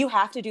 you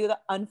have to do the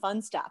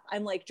unfun stuff.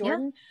 I'm like,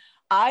 Jordan,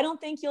 I don't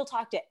think you'll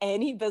talk to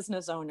any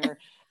business owner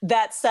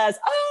that says,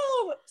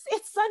 oh,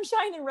 it's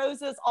sunshine and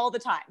roses all the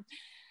time.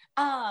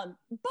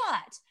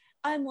 But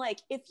I'm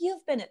like, if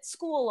you've been at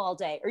school all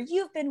day, or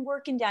you've been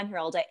working down here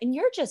all day and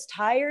you're just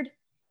tired,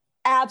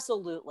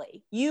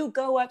 absolutely. You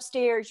go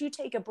upstairs, you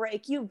take a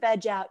break, you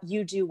veg out,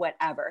 you do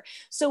whatever.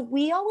 So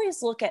we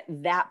always look at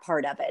that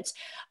part of it.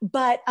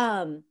 But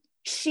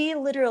she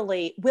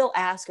literally will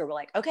ask her, we're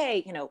like,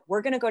 okay,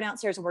 we're going to go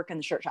downstairs and work in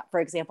the shirt shop,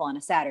 for example, on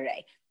a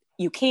Saturday.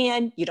 You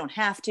don't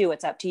have to,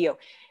 it's up to you.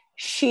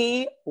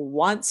 She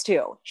wants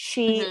to,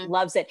 she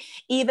loves it.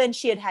 Even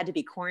she had to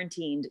be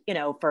quarantined,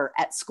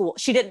 at school.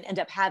 She didn't end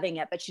up having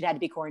it, but she'd had to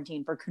be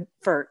quarantined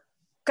for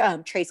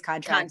trace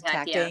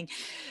contacting.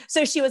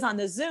 So she was on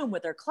the Zoom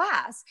with her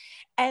class.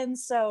 And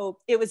so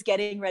it was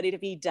getting ready to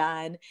be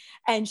done.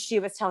 And she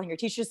was telling her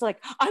teacher, she's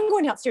like, I'm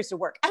going downstairs to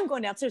work. I'm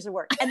going downstairs to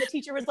work. And the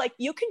teacher was like,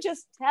 you can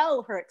just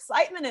tell her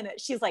excitement in it.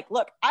 She's like,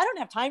 look, I don't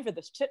have time for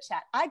this chit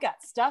chat. I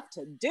got stuff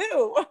to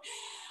do.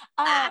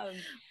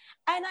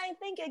 And I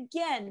think,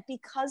 again,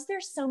 because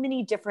there's so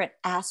many different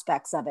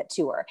aspects of it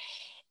to her,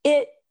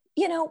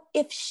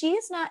 if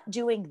she's not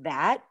doing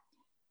that,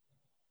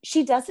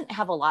 she doesn't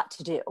have a lot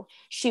to do.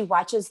 She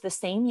watches the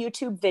same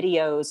YouTube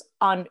videos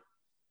on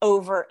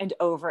over and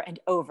over and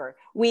over.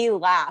 We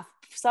laugh.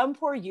 Some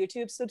poor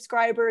YouTube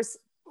subscribers'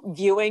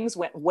 viewings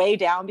went way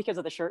down because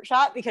of the shirt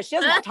shop, because she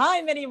doesn't have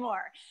time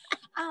anymore.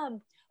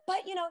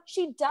 but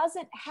she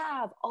doesn't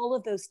have all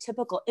of those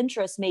typical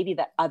interests maybe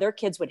that other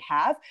kids would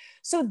have.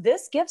 So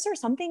this gives her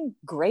something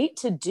great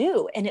to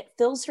do, and it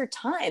fills her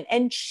time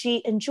and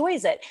she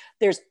enjoys it.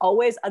 There's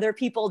always other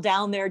people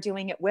down there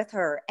doing it with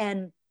her.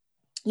 And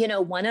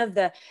one of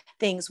the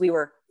things we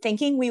were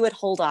thinking we would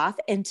hold off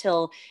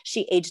until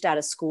she aged out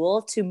of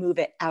school to move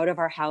it out of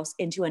our house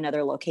into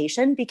another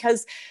location,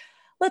 because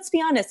let's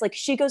be honest, like,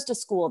 she goes to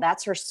school,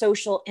 that's her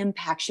social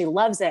impact. She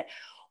loves it.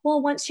 Well,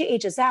 once she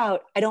ages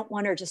out, I don't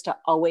want her just to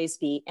always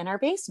be in our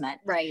basement.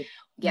 Right.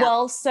 Yeah.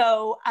 Well,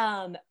 so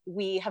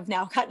we have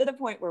now gotten to the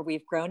point where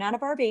we've grown out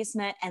of our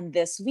basement. And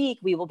this week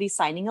we will be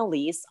signing a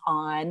lease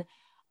on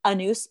a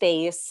new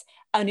space,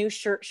 a new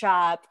shirt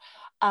shop.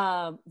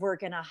 We're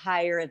going to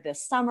hire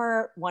this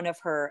summer one of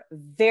her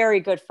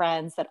very good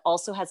friends that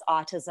also has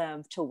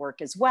autism to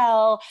work as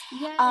well.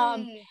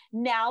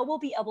 Now we'll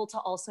be able to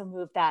also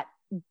move that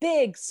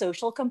big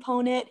social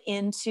component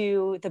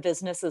into the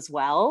business as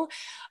well.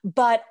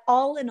 But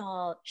all in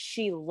all,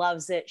 she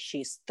loves it.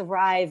 She's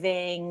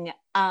thriving.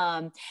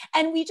 And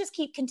we just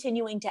keep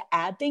continuing to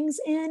add things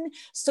in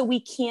so we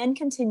can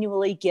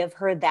continually give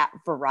her that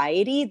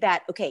variety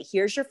that, okay,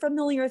 here's your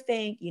familiar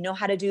thing. You know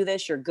how to do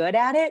this. You're good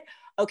at it.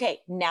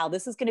 Okay, now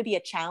this is going to be a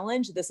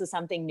challenge. This is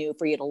something new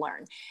for you to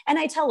learn. And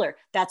I tell her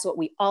that's what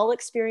we all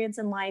experience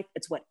in life.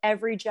 It's what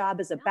every job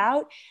is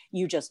about.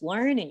 You just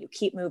learn and you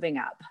keep moving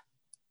up.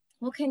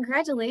 Well,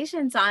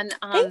 congratulations on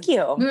Thank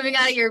you. moving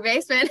out of your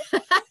basement.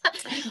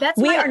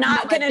 We are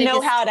not going to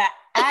know how to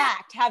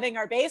act having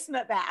our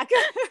basement back.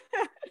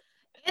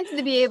 And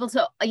to be able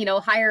to,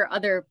 hire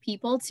other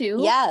people too.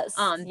 Yes.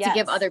 To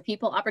give other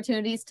people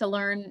opportunities to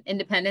learn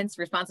independence,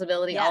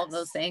 responsibility, all of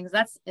those things.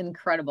 That's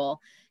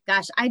incredible.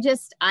 Gosh,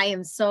 I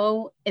am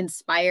so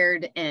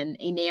inspired and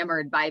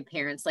enamored by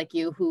parents like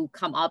you who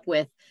come up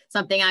with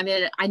something. I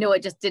mean, I know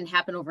it just didn't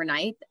happen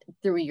overnight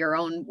through your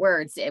own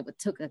words. It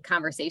took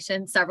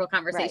several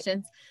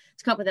conversations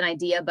to come up with an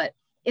idea, but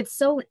it's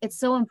so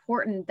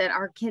important that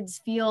our kids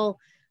feel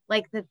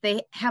like that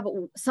they have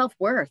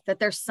self-worth, that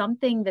there's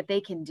something that they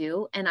can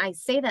do. And I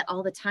say that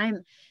all the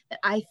time, that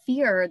I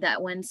fear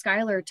that when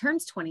Skylar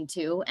turns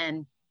 22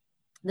 and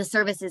the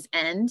services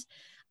end,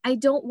 I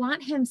don't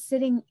want him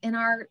sitting in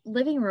our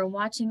living room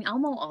watching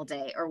Elmo all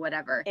day or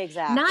whatever.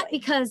 Exactly. Not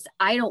because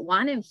I don't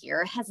want him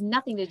here. It has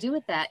nothing to do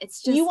with that.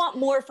 It's just, you want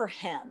more for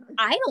him.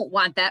 I don't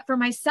want that for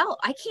myself.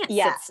 I can't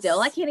sit still.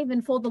 I can't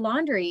even fold the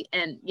laundry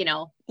and,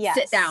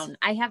 sit down.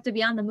 I have to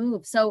be on the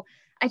move. So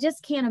I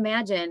just can't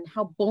imagine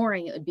how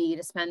boring it would be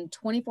to spend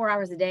 24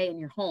 hours a day in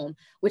your home,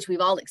 which we've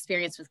all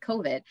experienced with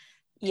COVID.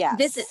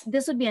 Yes.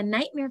 This would be a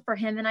nightmare for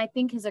him. And I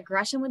think his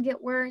aggression would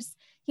get worse.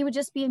 He would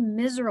just be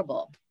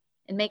miserable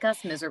and make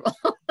us miserable.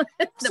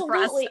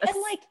 Absolutely. And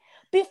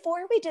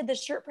before we did the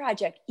shirt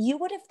project, you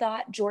would have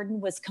thought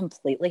Jordan was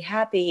completely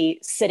happy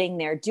sitting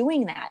there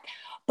doing that.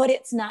 But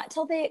it's not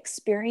till they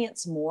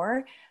experience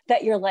more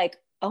that you're like,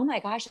 oh my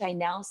gosh, I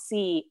now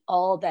see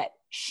all that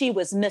she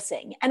was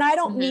missing. And I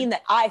don't mean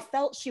that I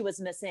felt she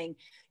was missing.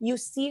 You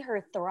see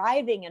her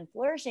thriving and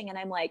flourishing. And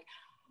I'm like,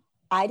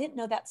 I didn't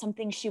know that's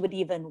something she would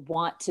even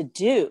want to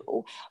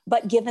do,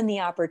 but given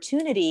the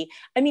opportunity,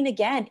 I mean,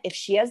 again, if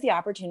she has the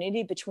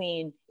opportunity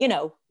between,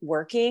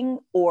 working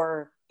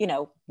or,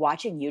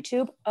 watching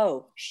YouTube,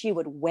 she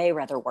would way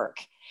rather work.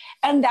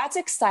 And that's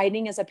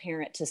exciting as a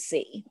parent to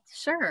see.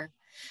 Sure.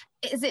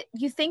 Is it,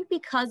 you think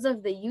because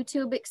of the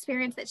YouTube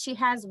experience that she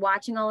has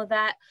watching all of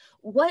that,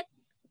 what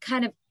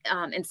kind of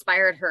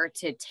inspired her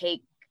to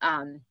take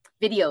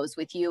videos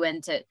with you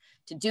and to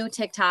do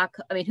TikTok?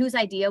 I mean, whose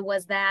idea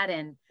was that?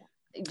 And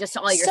just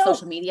all your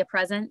social media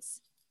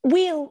presence?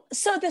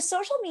 So the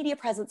social media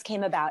presence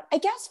came about, I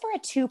guess, for a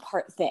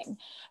two-part thing.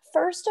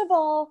 First of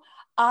all,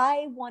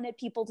 I wanted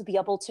people to be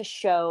able to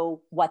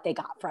show what they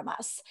got from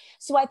us.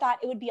 So I thought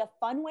it would be a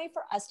fun way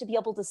for us to be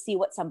able to see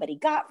what somebody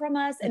got from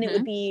us. And it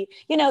would be,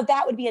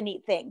 that would be a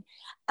neat thing.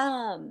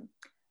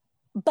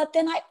 But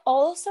then I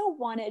also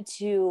wanted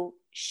to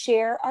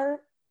share our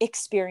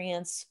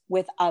experience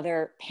with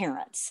other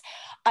parents.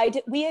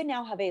 We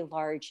now have a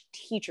large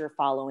teacher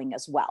following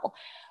as well.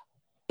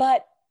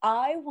 But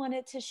I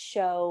wanted to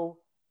show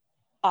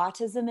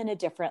autism in a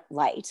different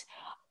light.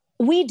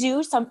 We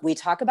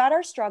talk about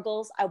our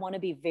struggles. I want to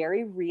be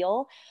very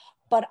real,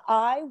 but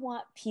I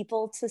want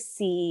people to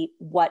see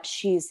what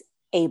she's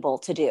able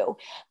to do,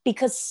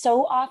 because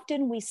so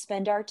often we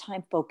spend our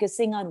time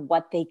focusing on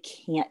what they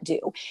can't do.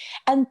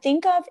 And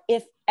think of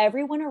if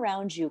everyone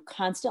around you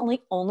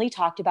constantly only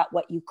talked about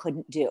what you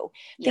couldn't do.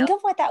 Think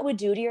of what that would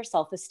do to your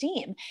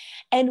self-esteem.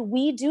 And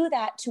we do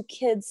that to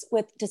kids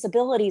with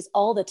disabilities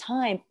all the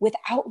time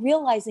without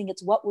realizing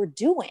it's what we're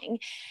doing.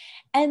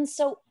 And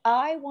so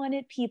I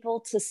wanted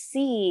people to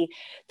see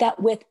that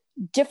with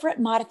different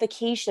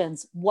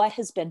modifications, what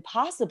has been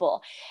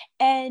possible.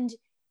 And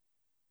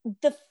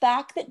the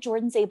fact that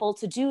Jordan's able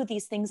to do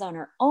these things on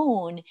her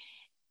own,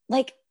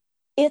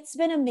 it's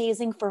been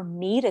amazing for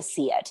me to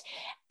see it.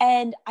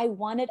 And I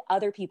wanted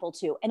other people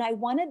to. And I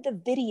wanted the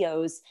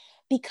videos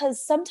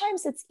because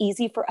sometimes it's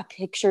easy for a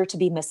picture to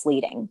be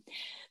misleading.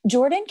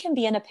 Jordan can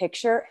be in a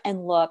picture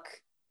and look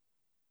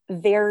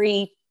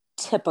very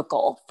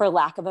typical, for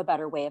lack of a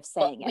better way of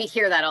saying We it.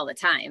 hear that all the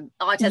time.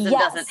 Autism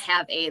doesn't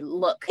have a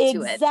look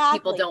to it.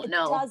 People don't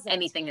know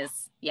anything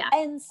is,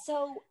 And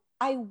so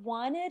I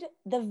wanted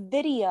the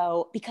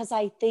video because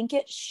I think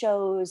it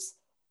shows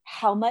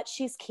how much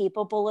she's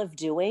capable of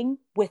doing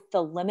with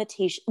the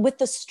limitation, with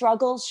the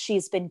struggles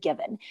she's been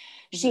given.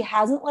 Mm-hmm. She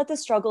hasn't let the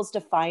struggles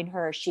define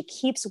her. She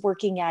keeps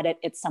working at it.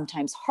 It's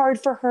sometimes hard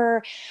for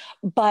her,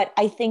 but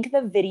I think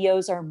the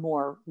videos are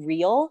more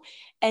real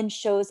and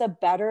shows a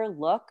better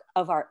look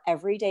of our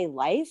everyday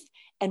life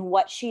and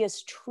what she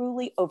is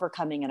truly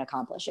overcoming and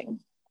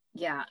accomplishing.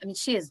 Yeah. I mean,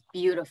 she is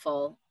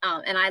beautiful.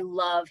 And I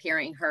love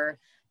hearing her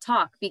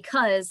talk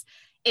because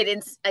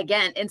it,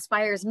 again,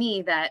 inspires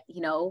me that,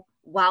 you know,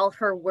 while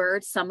her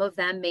words, some of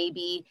them may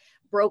be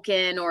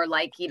broken or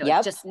like, you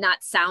know, just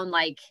not sound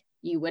like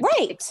you would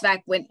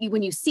expect when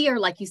you see her,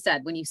 like you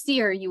said, when you see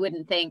her, you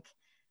wouldn't think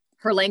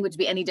her language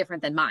be any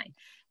different than mine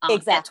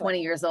at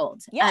 20 years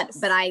old. Yes.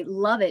 But I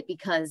love it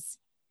because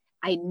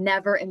I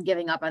never am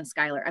giving up on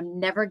Skylar. I'm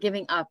never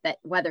giving up that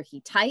whether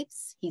he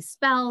types, he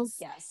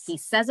spells, he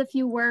says a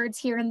few words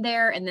here and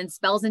there, and then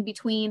spells in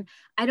between.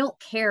 I don't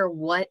care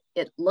what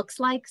it looks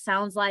like,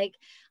 sounds like.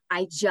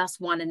 I just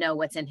want to know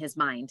what's in his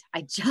mind.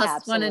 I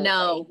just want to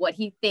know what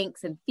he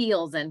thinks and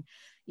feels and,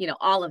 you know,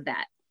 all of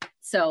that.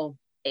 So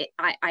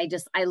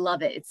I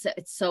love it.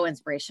 It's so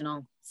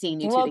inspirational seeing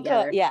you two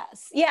together.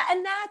 Yes. Yeah.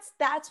 And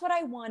that's what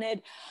I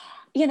wanted.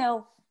 You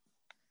know,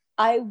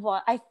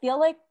 I feel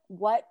like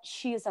what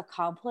she has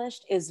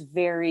accomplished is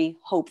very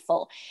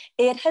hopeful.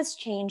 It has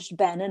changed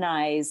Ben and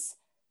I's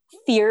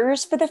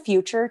fears for the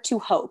future to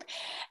hope.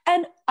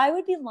 And I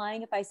would be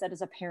lying if I said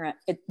as a parent,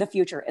 the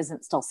future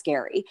isn't still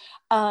scary.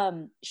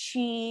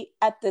 She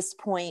at this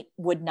point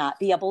would not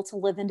be able to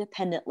live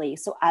independently.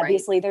 So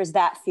obviously there's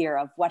that fear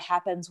of what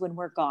happens when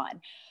we're gone.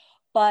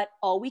 But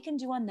all we can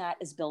do on that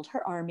is build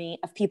her army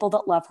of people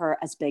that love her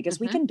as big as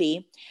we can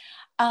be.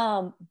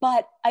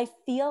 But I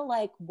feel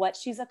like what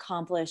she's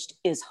accomplished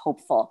is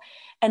hopeful.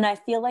 And I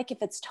feel like if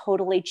it's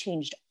totally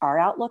changed our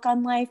outlook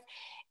on life,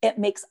 it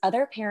makes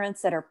other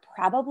parents that are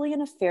probably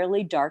in a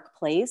fairly dark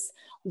place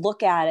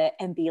look at it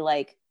and be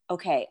like,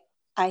 okay,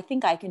 I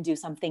think I can do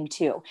something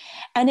too.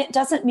 And it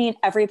doesn't mean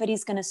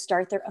everybody's going to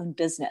start their own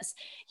business.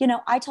 You know,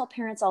 I tell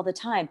parents all the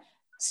time,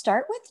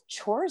 start with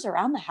chores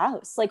around the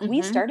house. Like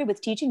we started with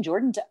teaching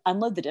Jordan to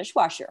unload the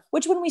dishwasher,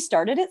 which when we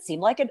started, it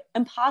seemed like an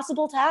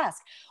impossible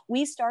task.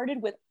 We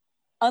started with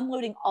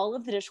unloading all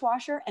of the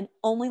dishwasher and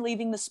only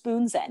leaving the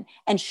spoons in.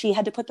 And she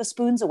had to put the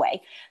spoons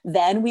away.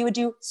 Then we would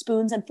do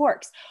spoons and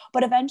forks.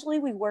 But eventually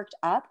we worked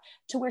up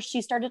to where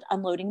she started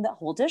unloading the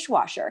whole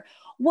dishwasher.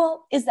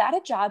 Well, is that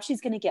a job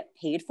she's going to get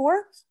paid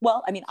for?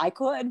 Well, I mean, I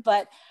could,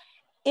 but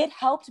it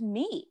helped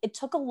me. It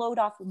took a load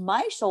off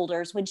my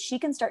shoulders when she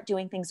can start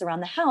doing things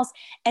around the house,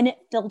 and it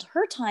filled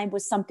her time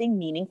with something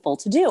meaningful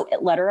to do.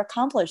 It let her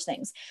accomplish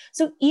things.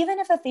 So even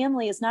if a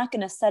family is not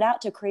going to set out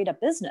to create a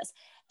business,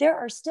 there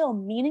are still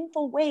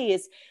meaningful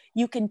ways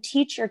you can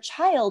teach your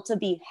child to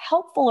be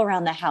helpful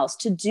around the house,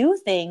 to do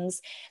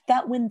things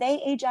that when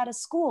they age out of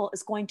school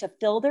is going to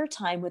fill their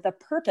time with a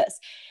purpose.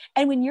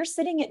 And when you're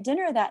sitting at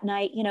dinner that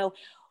night, you know,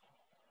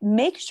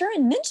 make sure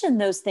and mention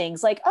those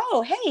things like,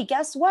 oh, hey,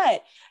 guess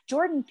what?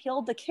 Jordan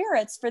peeled the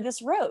carrots for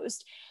this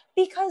roast,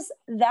 because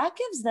that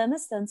gives them a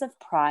sense of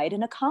pride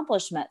and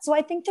accomplishment. So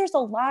I think there's a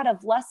lot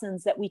of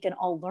lessons that we can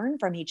all learn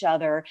from each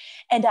other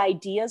and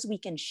ideas we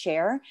can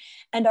share.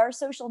 And our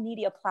social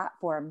media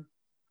platform,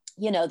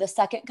 you know, the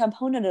second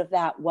component of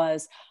that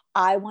was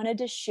I wanted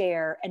to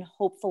share and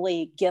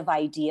hopefully give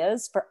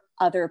ideas for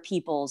other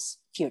people's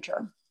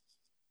future.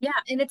 Yeah.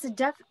 And it's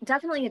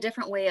definitely a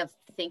different way of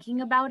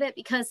thinking about it,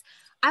 because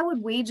I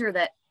would wager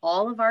that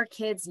all of our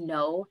kids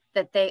know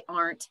that they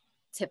aren't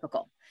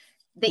typical.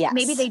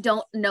 Maybe they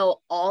don't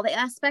know all the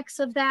aspects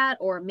of that,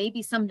 or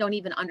maybe some don't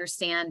even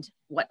understand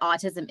what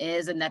autism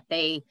is and that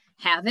they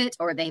have it,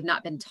 or they've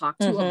not been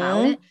talked to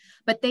about it,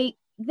 but they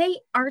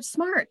are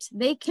smart.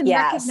 They can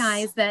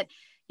recognize that,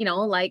 you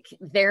know, like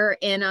they're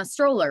in a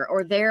stroller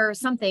or they're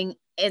something,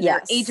 and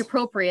their age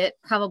appropriate,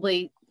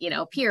 probably, you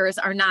know, peers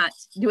are not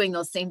doing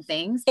those same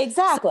things.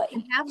 Exactly.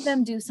 So have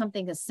them do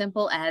something as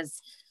simple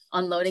as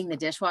unloading the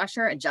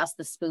dishwasher, adjust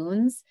the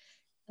spoons,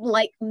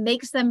 like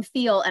makes them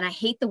feel, and I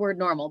hate the word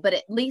normal, but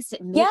at least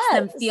it makes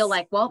them feel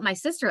like, well, my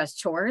sister has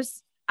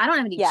chores. I don't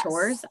have any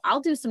chores. I'll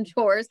do some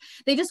chores.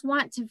 They just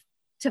want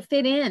to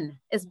fit in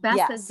as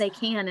best as they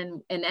can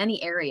in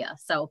any area.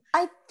 So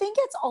I think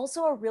it's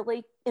also a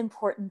really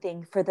important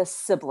thing for the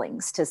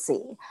siblings to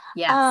see.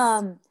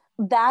 Yes.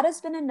 That has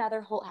been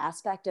another whole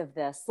aspect of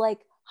this.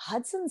 Like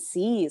Hudson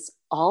sees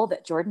all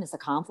that Jordan has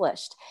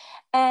accomplished.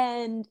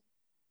 And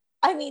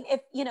I mean, if,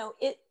 you know,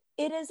 it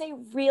is a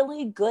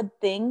really good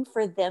thing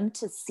for them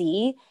to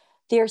see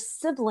their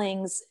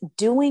siblings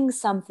doing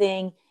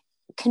something,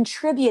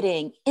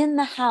 contributing in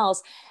the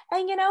house.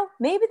 And, you know,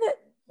 maybe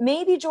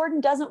maybe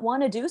Jordan doesn't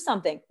want to do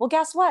something. Well,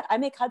 guess what? I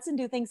make Hudson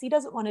do things he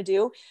doesn't want to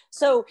do.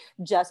 So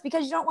just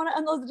because you don't want to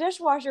unload the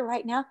dishwasher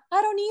right now,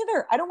 I don't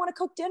either. I don't want to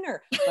cook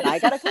dinner, but I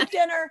got to cook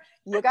dinner.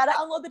 You got to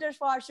unload the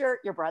dishwasher.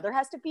 Your brother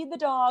has to feed the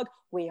dog.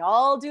 We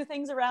all do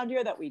things around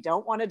here that we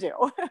don't want to do.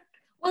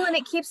 Well, and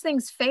it keeps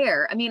things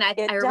fair. I mean, I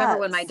remember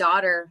when my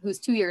daughter, who's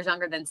 2 years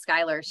younger than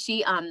Skylar,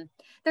 she,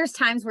 there's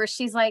times where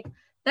she's like,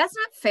 that's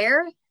not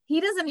fair.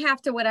 He doesn't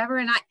have to whatever.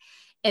 And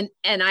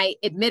I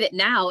admit it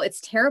now, it's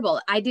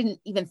terrible. I didn't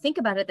even think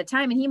about it at the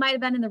time. And he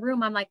might've been in the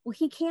room. I'm like, well,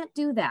 he can't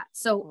do that.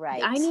 So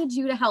I need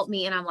you to help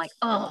me. And I'm like,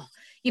 oh,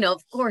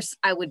 of course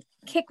I would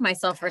kick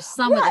myself for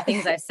some of the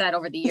things I've said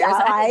over the years.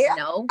 Yeah, I didn't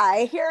know.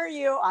 I hear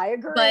you. I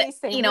agree. But,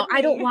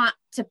 I don't want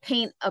to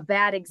paint a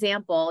bad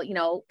example.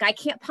 I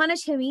can't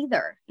punish him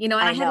either. And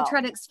I had to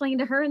try to explain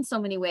to her in so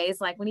many ways.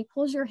 Like when he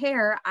pulls your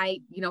hair,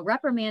 I,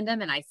 reprimand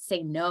him and I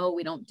say, no,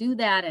 we don't do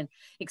that, and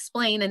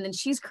explain. And then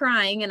she's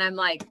crying and I'm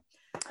like,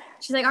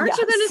 she's like, aren't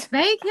you going to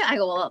spank him? I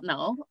go, well,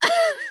 no.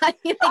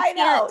 I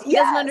know. He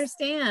doesn't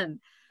understand.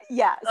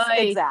 Yes,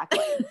 exactly.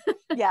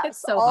 Yes,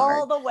 it's so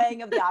all the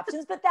weighing of the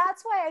options. But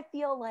that's why I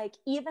feel like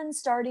even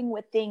starting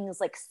with things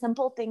like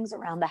simple things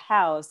around the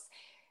house,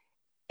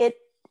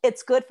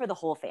 it's good for the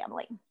whole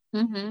family.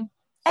 Mm-hmm.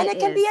 And it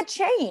can be a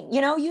chain.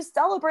 You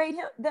celebrate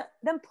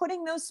them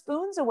putting those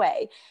spoons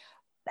away.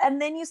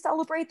 And then you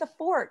celebrate the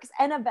forks.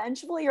 And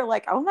eventually you're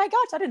like, oh my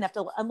gosh, I didn't have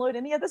to unload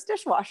any of this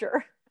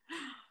dishwasher.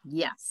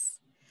 Yes.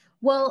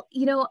 Well,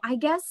 I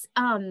guess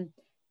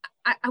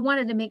I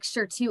wanted to make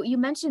sure too, you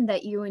mentioned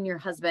that you and your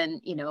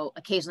husband,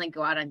 occasionally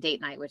go out on date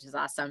night, which is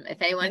awesome.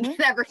 If anyone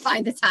can ever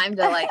find the time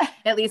to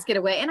at least get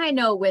away. And I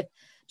know with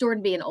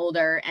Jordan being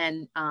older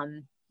and,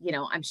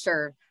 I'm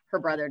sure her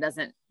brother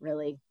doesn't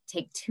really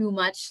take too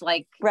much,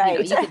 you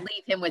could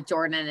leave him with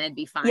Jordan and it'd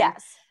be fine.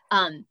 Yes.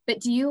 But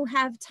do you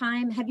have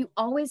time? Have you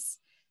always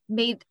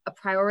made a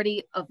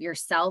priority of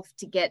yourself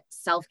to get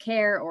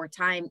self-care or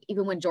time,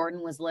 even when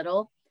Jordan was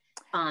little?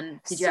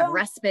 Did you have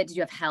respite? Did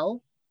you have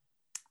help?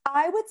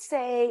 I would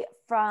say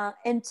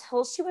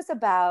until she was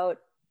about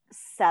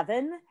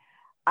 7,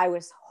 I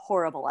was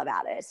horrible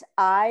about it.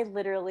 I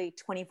literally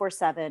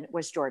 24/7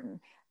 was Jordan.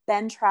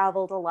 Ben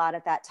traveled a lot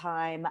at that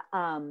time.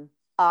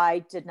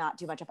 I did not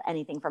do much of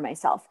anything for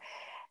myself.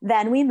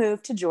 Then we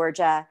moved to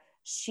Georgia.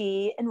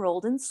 She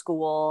enrolled in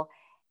school.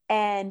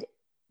 And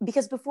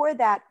because before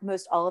that,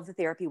 most all of the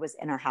therapy was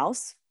in our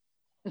house.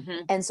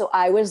 Mm-hmm. And so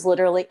I was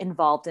literally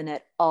involved in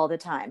it all the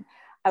time.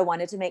 I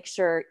wanted to make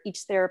sure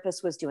each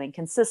therapist was doing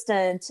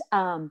consistent.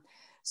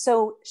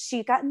 So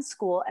she got in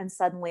school and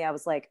suddenly I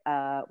was like,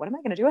 what am I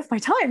going to do with my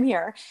time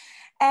here?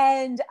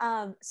 And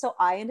so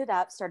I ended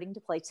up starting to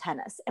play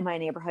tennis in my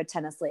neighborhood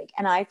tennis league.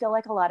 And I feel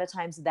like a lot of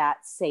times that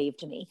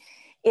saved me.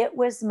 It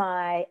was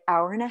my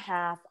hour and a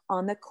half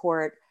on the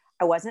court.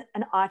 I wasn't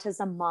an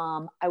autism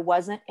mom. I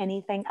wasn't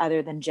anything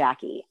other than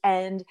Jackie.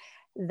 And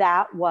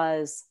that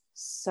was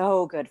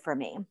so good for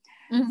me.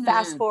 Mm-hmm.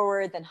 Fast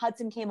forward, then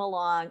Hudson came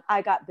along.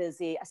 I got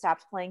busy. I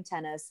stopped playing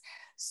tennis.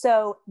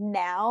 So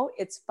now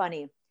it's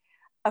funny.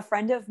 A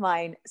friend of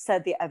mine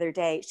said the other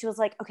day, she was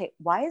like, okay,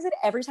 why is it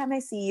every time I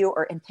see you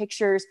or in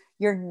pictures,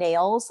 your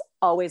nails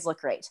always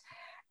look great?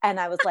 And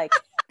I was like,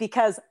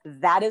 because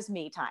that is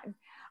me time.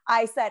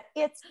 I said,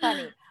 it's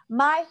funny.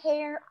 My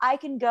hair, I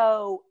can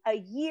go a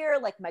year,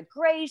 like my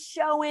gray's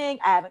showing.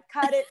 I haven't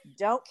cut it.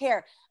 Don't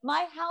care.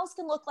 My house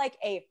can look like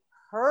a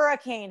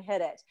hurricane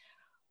hit it.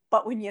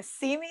 But when you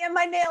see me and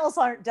my nails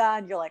aren't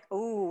done, you're like,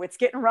 ooh, it's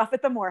getting rough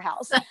at the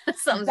Morehouse.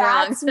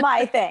 That's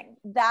my thing.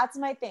 That's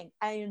my thing.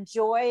 I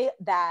enjoy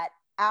that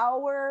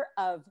hour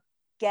of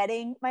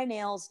getting my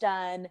nails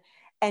done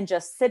and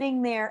just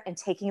sitting there and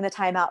taking the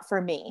time out for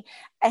me.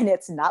 And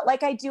it's not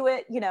like I do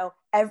it,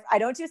 I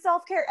don't do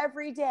self-care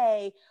every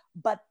day,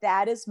 but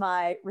that is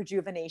my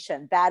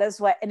rejuvenation. That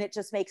is and it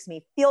just makes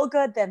me feel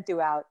good then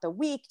throughout the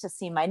week to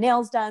see my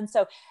nails done.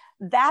 So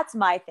that's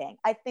my thing.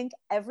 I think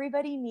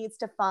everybody needs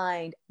to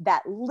find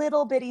that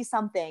little bitty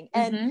something.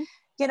 And, mm-hmm.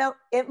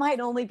 It might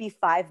only be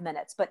 5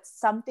 minutes, but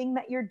something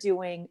that you're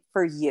doing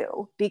for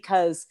you,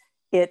 because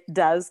it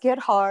does get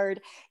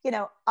hard.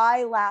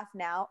 I laugh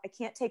now. I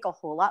can't take a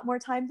whole lot more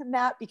time than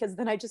that because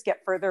then I just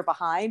get further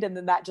behind and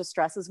then that just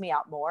stresses me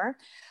out more.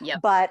 Yep.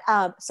 But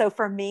so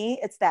for me,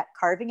 it's that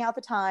carving out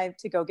the time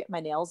to go get my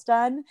nails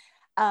done.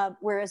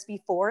 Whereas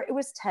before it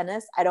was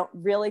tennis. I don't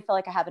really feel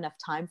like I have enough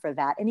time for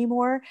that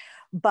anymore,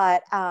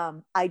 but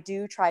I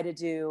do try to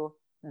do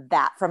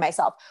that for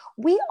myself.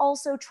 We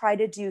also try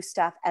to do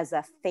stuff as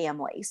a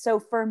family.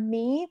 So for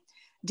me,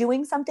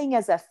 doing something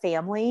as a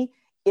family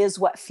is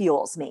what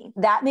fuels me.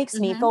 That makes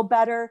mm-hmm. me feel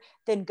better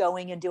than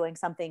going and doing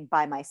something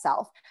by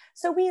myself.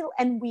 So we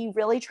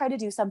really try to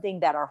do something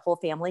that our whole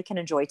family can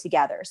enjoy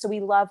together. So we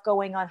love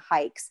going on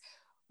hikes.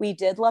 We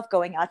did love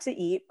going out to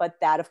eat,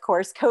 but that, of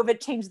course, COVID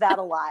changed that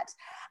a lot.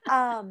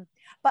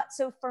 But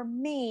so for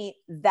me,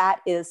 that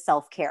is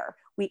self-care.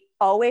 We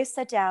always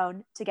sit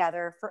down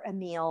together for a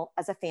meal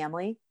as a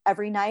family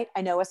every night.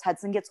 I know as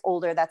Hudson gets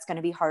older, that's going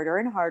to be harder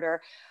and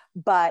harder.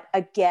 But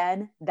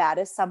again, that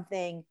is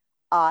something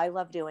I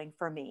love doing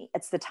for me.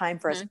 It's the time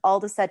for us Mhm. all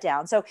to sit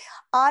down. So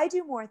I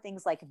do more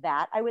things like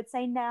that, I would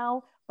say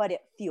now, but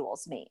it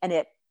fuels me and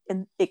it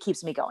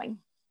keeps me going.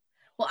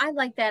 Well, I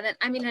like that. And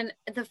I mean, and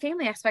the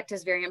family aspect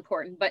is very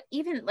important, but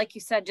even like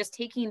you said, just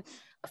taking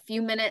a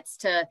few minutes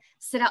to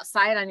sit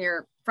outside on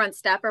your front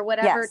step or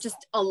whatever, Yes.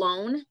 just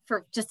alone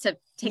for just to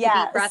take a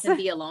deep breath Yes. and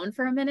be alone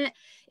for a minute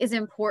is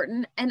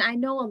important. And I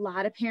know a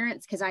lot of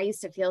parents, because I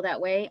used to feel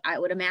that way. I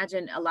would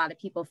imagine a lot of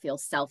people feel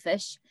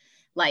selfish,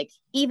 like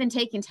even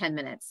taking 10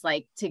 minutes,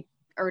 like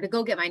or to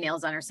go get my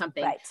nails done or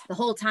something. Right. The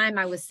whole time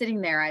I was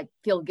sitting there, I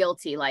feel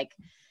guilty. Like,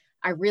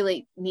 I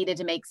really needed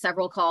to make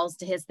several calls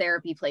to his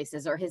therapy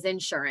places or his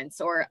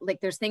insurance, or like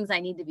there's things I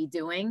need to be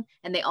doing,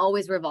 and they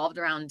always revolved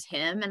around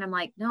him. And I'm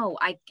like, no,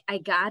 I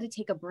got to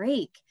take a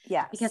break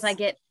because I Yes.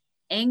 get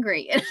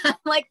angry and I'm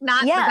like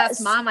not the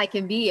best Yes. mom I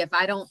can be if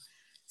I don't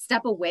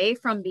step away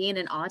from being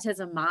an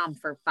autism mom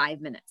for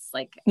 5 minutes.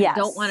 Like I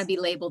don't want to Yes. be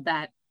labeled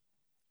that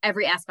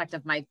every aspect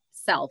of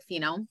myself, you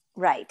know?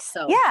 Right.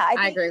 So Yeah. I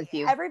I think agree with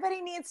you. everybody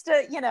needs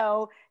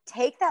to,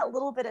 take that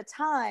little bit of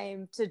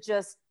time to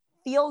just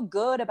feel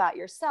good about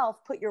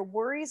yourself, put your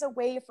worries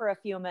away for a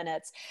few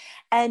minutes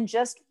and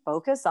just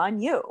focus on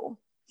you.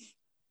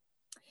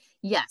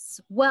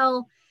 Yes.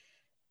 Well,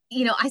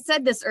 I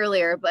said this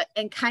earlier, but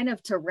and kind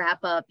of to wrap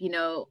up,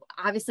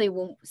 obviously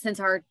since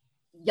our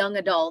young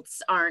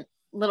adults aren't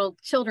little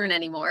children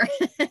anymore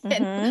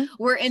and Mm-hmm.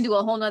 we're into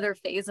a whole nother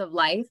phase of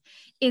life,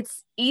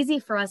 it's easy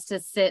for us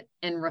to sit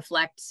and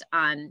reflect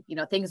on,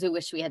 things we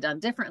wish we had done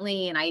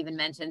differently. And I even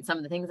mentioned some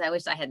of the things I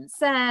wish I hadn't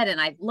said,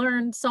 and I've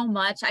learned so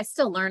much. I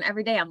still learn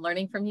every day. I'm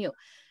learning from you.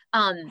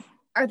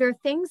 Are there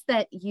things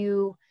that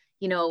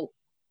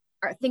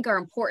think are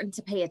important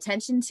to pay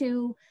attention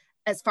to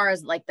as far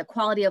as like the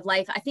quality of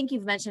life? I think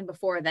you've mentioned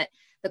before that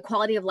the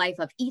quality of life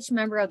of each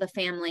member of the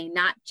family,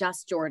 not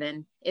just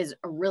Jordan, is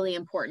a really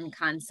important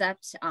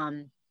concept,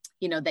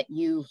 that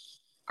you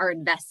are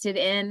invested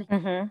in.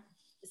 Mm-hmm.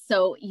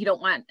 So you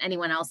don't want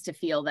anyone else to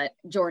feel that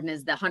Jordan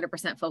is the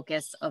 100%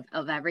 focus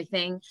of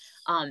everything.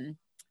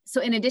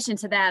 So in addition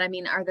to that, I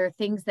mean, are there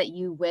things that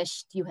you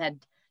wished you had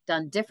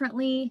done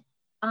differently,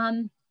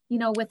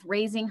 with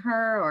raising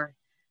her, or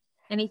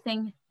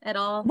anything at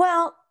all?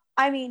 Well,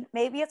 I mean,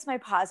 maybe it's my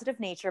positive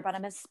nature, but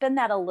I'm going to spin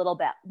that a little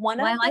bit. One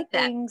Well, I of the like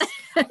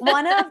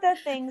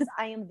that. things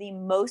I am the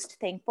most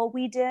thankful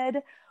we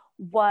did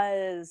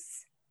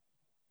was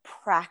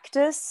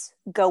practice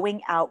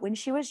going out when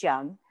she was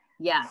young.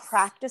 Yes.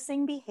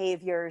 Practicing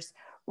behaviors,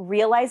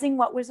 realizing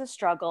what was a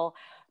struggle.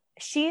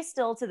 She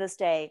still to this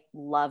day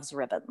loves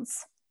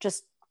ribbons.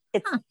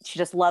 She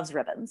just loves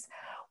ribbons.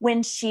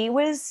 When she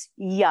was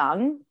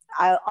young,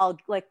 I'll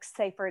like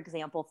say, for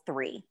example,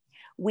 3,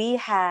 we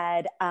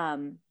had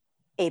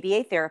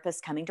ABA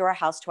therapists coming to our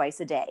house twice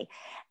a day.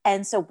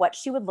 And so what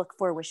she would look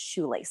for was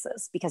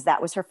shoelaces, because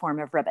that was her form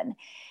of ribbon.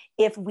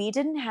 If we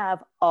didn't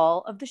have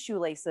all of the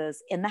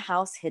shoelaces in the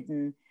house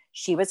hidden,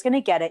 she was going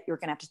to get it. You're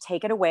going to have to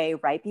take it away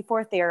right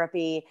before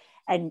therapy,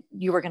 and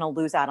you were going to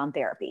lose out on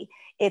therapy.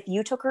 If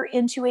you took her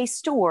into a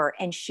store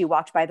and she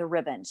walked by the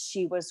ribbons,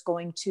 she was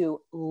going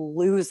to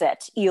lose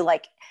it.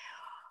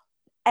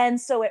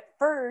 And so at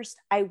first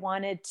I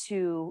wanted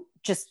to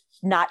just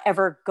not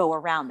ever go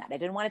around that. I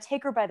didn't want to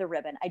take her by the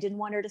ribbon. I didn't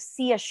want her to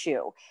see a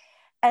shoe.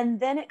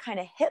 And then it kind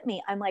of hit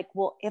me. I'm like,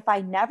 well, if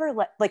I never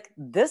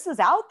this is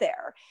out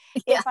there.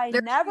 Yeah, if I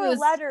never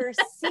let her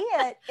see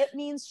it, it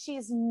means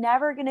she's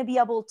never going to be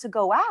able to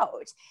go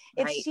out.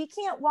 If right. she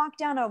can't walk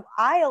down an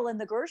aisle in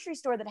the grocery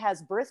store that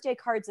has birthday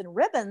cards and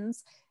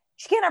ribbons,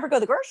 she can't ever go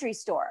to the grocery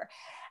store.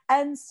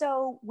 And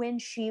so when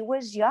she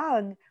was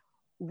young,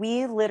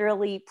 we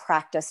literally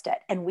practiced it,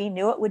 and we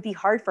knew it would be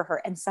hard for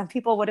her. And some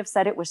people would have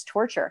said it was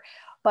torture.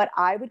 But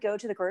I would go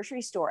to the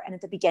grocery store, and at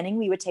the beginning,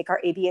 we would take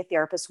our ABA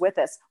therapist with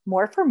us,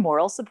 more for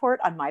moral support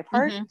on my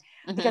part,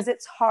 because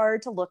it's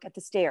hard to look at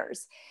the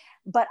stairs.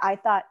 But I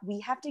thought, we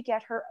have to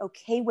get her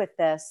okay with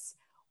this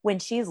when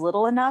she's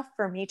little enough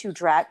for me to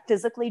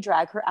physically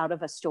drag her out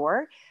of a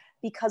store,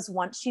 because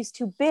once she's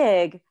too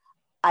big,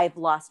 I've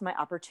lost my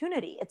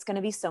opportunity. It's going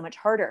to be so much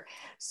harder.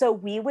 So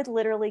we would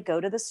literally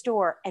go to the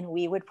store and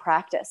we would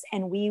practice,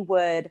 and we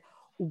would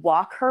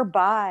walk her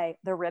by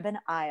the ribbon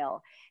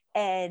aisle.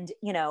 And,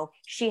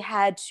 she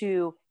had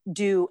to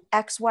do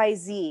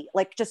XYZ,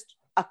 like just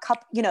a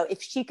cup,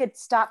 if she could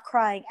stop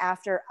crying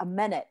after a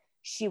minute,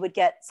 she would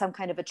get some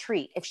kind of a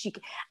treat.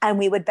 And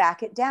we would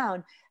back it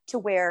down to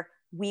where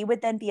we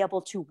would then be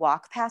able to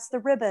walk past the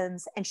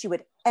ribbons, and she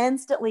would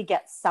instantly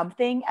get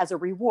something as a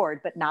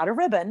reward, but not a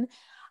ribbon.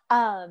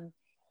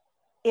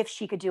 If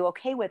she could do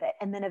okay with it.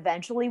 And then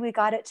eventually we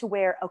got it to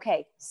where,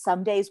 okay,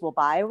 some days we'll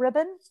buy a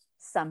ribbon,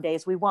 some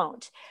days we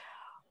won't.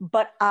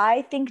 But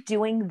I think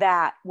doing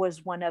that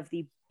was one of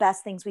the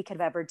best things we could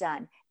have ever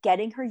done,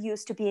 getting her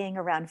used to being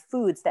around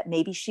foods that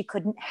maybe she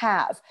couldn't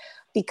have,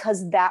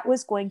 because that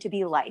was going to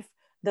be life.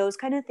 Those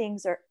kind of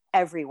things are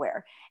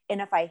everywhere.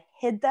 And if I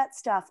hid that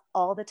stuff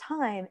all the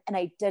time and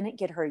I didn't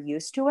get her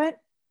used to it,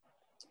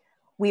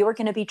 we were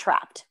going to be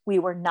trapped. We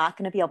were not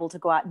going to be able to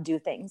go out and do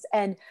things.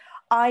 And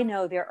I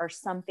know there are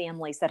some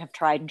families that have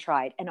tried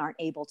and aren't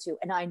able to.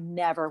 And I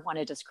never want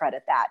to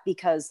discredit that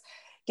because,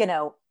 you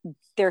know,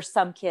 there's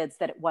some kids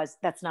that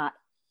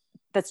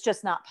that's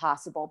just not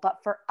possible. But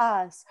for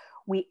us,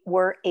 we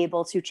were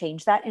able to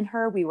change that in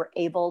her. We were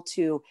able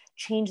to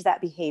change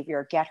that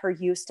behavior, get her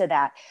used to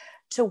that,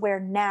 to where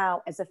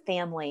now as a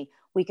family,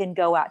 we can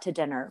go out to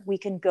dinner, we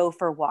can go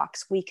for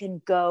walks, we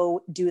can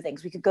go do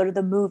things, we could go to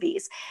the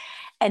movies.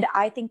 And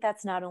I think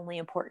that's not only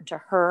important to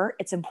her,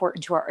 it's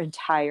important to our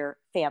entire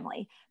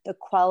family. The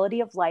quality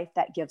of life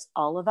that gives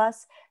all of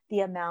us, the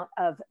amount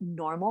of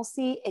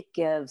normalcy it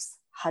gives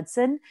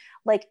Hudson.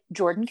 Like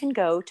Jordan can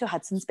go to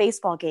Hudson's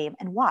baseball game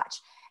and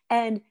watch.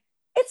 And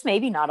it's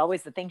maybe not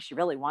always the thing she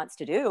really wants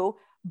to do,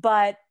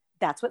 but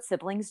that's what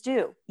siblings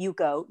do. You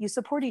go, you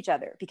support each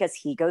other because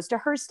he goes to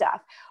her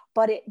stuff.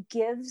 But it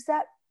gives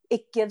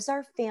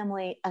our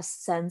family a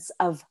sense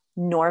of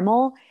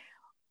normal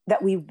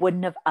that we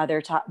wouldn't have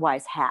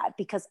otherwise had,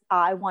 because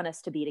I want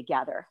us to be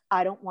together.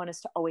 I don't want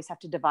us to always have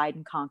to divide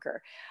and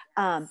conquer.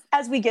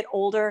 As we get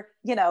older,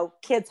 you know,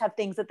 kids have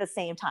things at the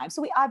same time.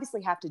 So we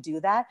obviously have to do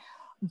that.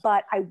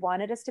 But I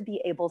wanted us to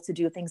be able to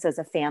do things as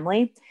a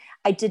family.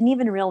 I didn't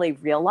even really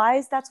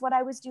realize that's what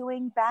I was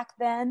doing back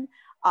then.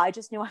 I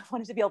just knew I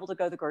wanted to be able to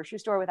go to the grocery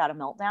store without a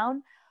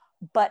meltdown.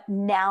 But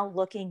now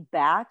looking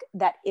back,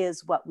 that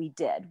is what we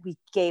did. We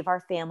gave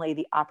our family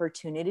the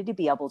opportunity to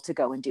be able to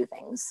go and do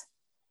things.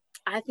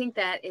 I think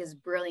that is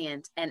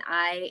brilliant. And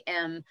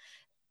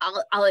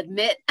I'll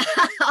admit,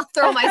 I'll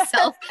throw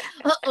myself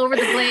over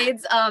the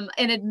blades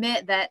and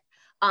admit that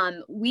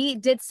we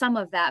did some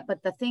of that.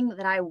 But the thing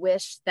that I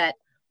wish that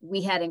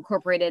we had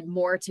incorporated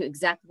more to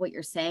exactly what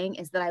you're saying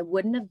is that I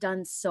wouldn't have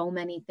done so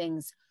many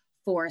things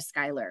for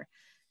Skylar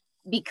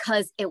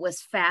because it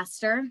was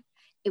faster.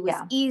 It was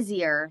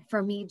easier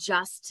for me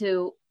just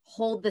to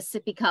hold the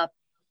sippy cup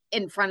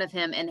in front of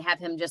him and have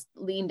him just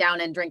lean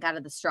down and drink out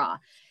of the straw.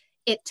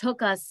 It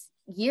took us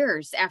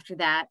years after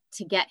that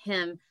to get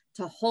him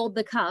to hold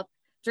the cup,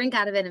 drink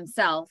out of it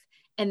himself,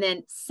 and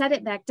then set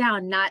it back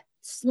down, not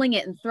sling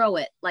it and throw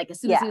it. Like as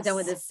soon as he was done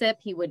with his sip,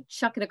 he would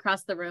chuck it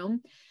across the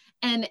room.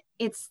 And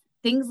it's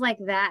things like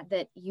that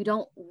that you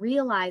don't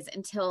realize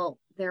until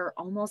they're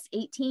almost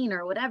 18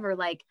 or whatever.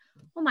 Like,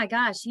 oh my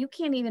gosh, you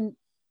can't even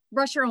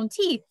brush your own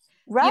teeth.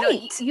 Right. You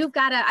know, you've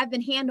got to, I've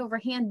been hand over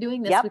hand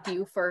doing this with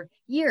you for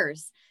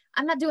years.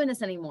 I'm not doing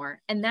this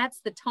anymore. And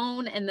that's the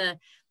tone and the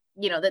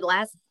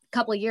last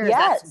couple of years,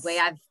 that's the way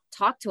I've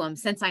talked to him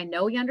since I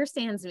know he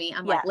understands me.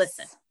 I'm like,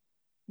 listen,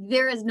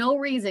 there is no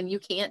reason you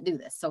can't do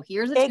this. So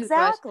here's a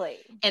toothbrush.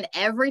 And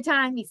every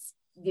time he's,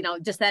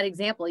 just that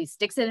example, he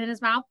sticks it in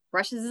his mouth,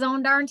 brushes his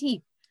own darn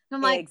teeth. And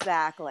I'm like,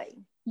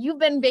 you've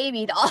been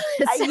babied all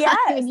this time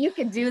and you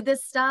can do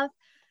this stuff,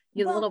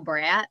 you little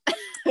brat.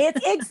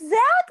 It's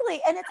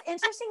exactly. And it's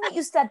interesting that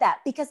you said that,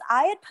 because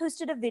I had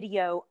posted a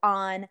video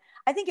on,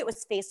 I think it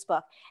was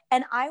Facebook,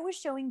 and I was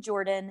showing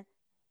Jordan,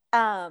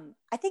 I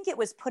think it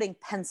was putting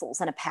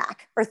pencils in a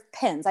pack, or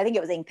pens. I think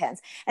it was ink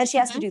pens. And she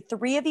has to do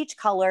 3 of each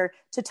color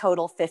to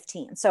total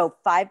 15. So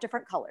 5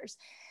 different colors.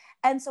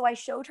 And so I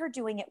showed her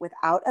doing it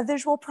without a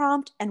visual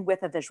prompt and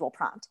with a visual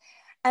prompt.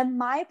 And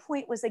my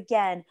point was,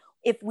 again,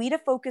 if we'd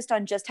have focused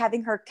on just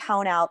having her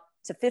count out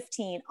to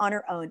 15 on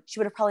her own, she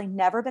would have probably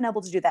never been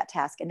able to do that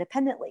task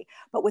independently.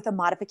 But with a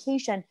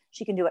modification,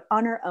 she can do it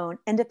on her own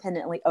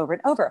independently over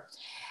and over.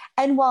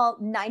 And while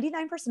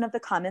 99% of the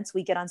comments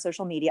we get on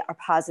social media are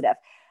positive,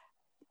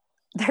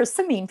 there's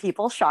some mean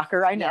people,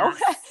 shocker, I know.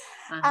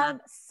 Yes.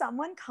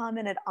 Someone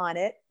commented on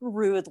it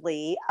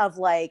rudely of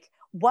like,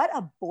 what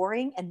a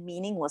boring and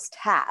meaningless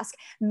task.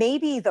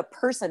 Maybe the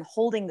person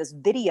holding this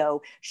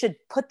video should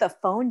put the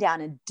phone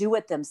down and do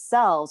it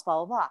themselves,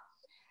 blah, blah, blah.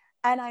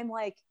 And I'm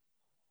like,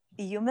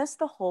 you missed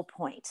the whole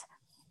point.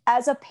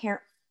 As a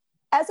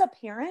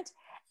parent,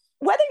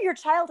 whether your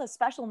child has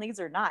special needs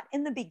or not,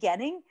 in the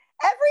beginning,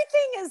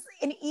 everything is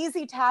an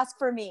easy task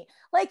for me.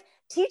 Like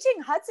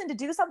teaching Hudson to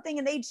do something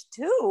in age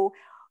 2,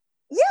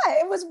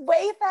 it was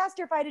way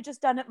faster if I had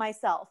just done it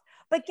myself.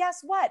 But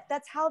guess what?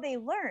 That's how they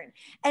learn.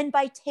 And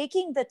by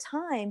taking the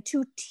time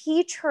to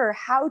teach her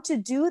how to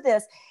do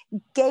this,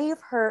 gave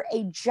her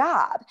a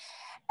job.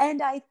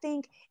 And I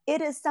think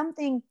it is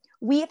something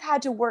we've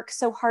had to work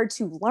so hard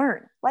to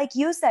learn. Like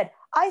you said,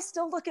 I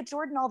still look at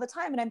Jordan all the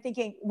time and I'm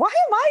thinking, why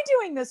am I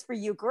doing this for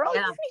you, girl?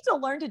 You need to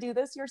learn to do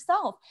this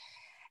yourself.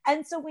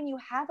 And so when you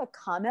have a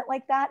comment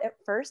like that, at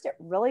first, it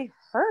really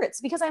hurts,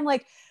 because I'm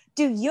like,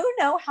 do you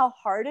know how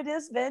hard it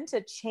has been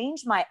to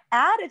change my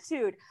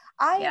attitude?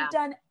 I have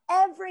done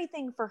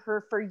everything for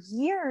her for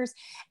years.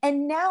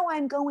 And now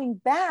I'm going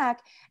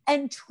back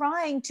and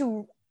trying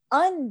to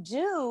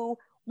undo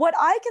what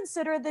I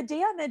consider the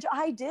damage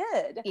I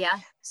did. Yeah.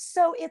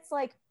 So it's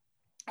like,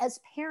 as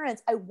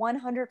parents, I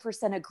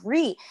 100%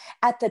 agree.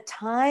 At the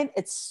time,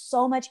 it's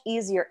so much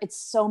easier. It's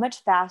so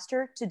much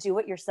faster to do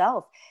it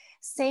yourself.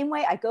 Same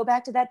way, I go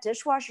back to that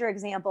dishwasher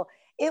example.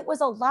 It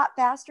was a lot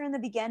faster in the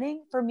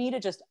beginning for me to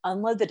just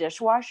unload the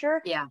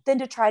dishwasher than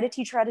to try to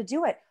teach her how to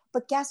do it.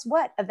 But guess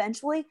what?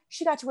 Eventually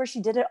she got to where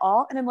she did it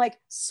all. And I'm like,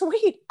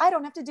 sweet, I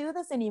don't have to do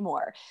this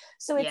anymore.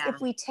 So it's, if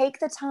we take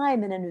the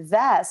time and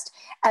invest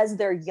as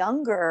they're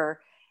younger,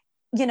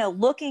 you know,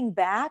 looking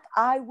back,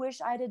 I wish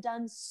I'd have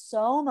done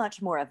so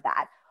much more of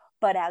that.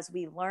 But as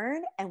we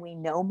learn and we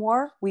know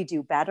more, we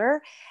do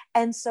better.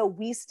 And so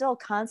we still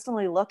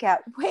constantly look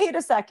at, wait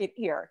a second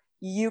here,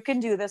 you can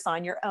do this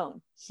on your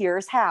own.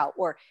 Here's how,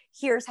 or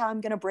here's how I'm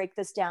going to break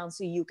this down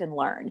so you can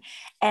learn.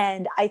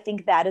 And I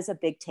think that is a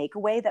big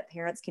takeaway that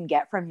parents can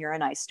get from your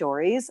and I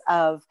stories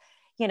of,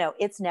 you know,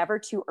 it's never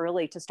too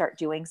early to start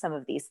doing some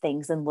of these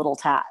things in little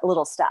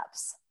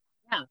steps.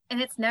 Yeah.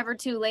 And it's never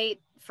too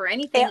late for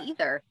anything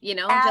either. You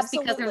know, absolutely. Just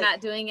because they're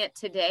not doing it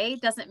today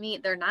doesn't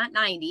mean they're not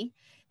 90.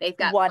 They've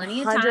got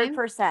plenty of time.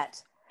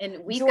 100%.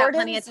 And we've got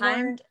plenty of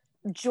time.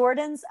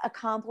 Jordan's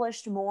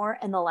accomplished more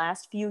in the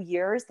last few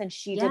years than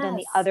she did in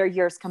the other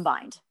years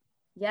combined.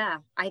 Yeah,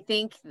 I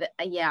think that,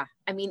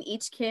 I mean,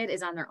 each kid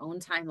is on their own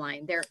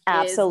timeline. There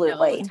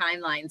Absolutely. is no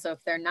timeline. So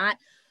if they're not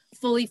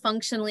fully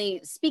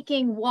functionally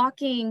speaking,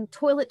 walking,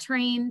 toilet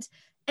trained,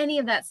 any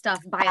of that stuff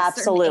by a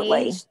certain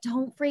age,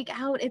 don't freak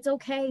out. It's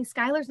okay.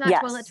 Skylar's not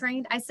toilet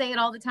trained. I say it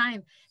all the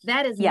time.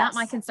 That is not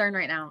my concern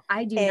right now.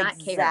 I do not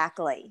care.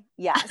 Exactly.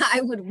 Yes.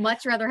 I would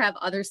much rather have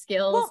other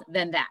skills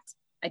than that.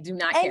 I do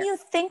not care. And you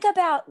think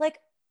about, like,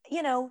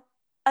 you know,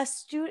 a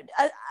student,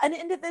 an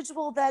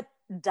individual that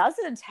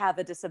doesn't have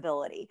a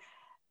disability.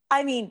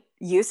 I mean,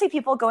 you see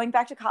people going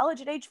back to college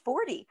at age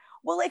 40.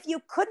 Well, if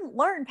you couldn't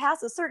learn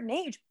past a certain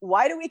age,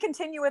 why do we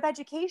continue with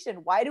education?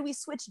 Why do we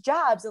switch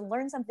jobs and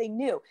learn something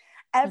new?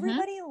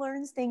 Everybody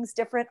learns things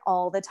different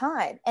all the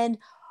time. And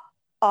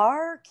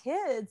our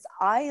kids,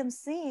 I am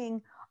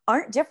seeing,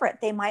 aren't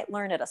different. They might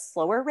learn at a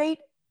slower rate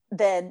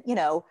than, you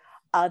know,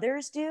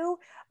 others do,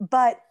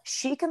 but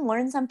she can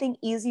learn something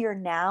easier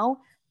now,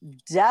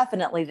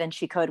 definitely, than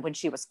she could when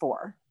she was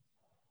 4.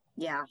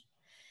 Yeah.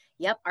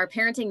 Yep. Our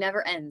parenting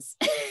never ends.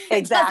 Exactly.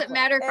 It doesn't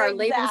matter if our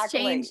labels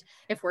change,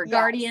 if we're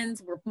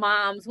guardians, we're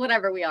moms,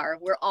 whatever we are,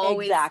 we're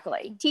always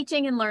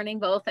teaching and learning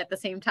both at the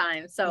same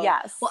time. So,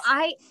 well,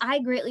 I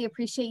greatly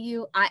appreciate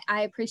you.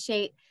 I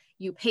appreciate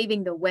you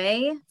paving the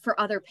way for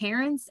other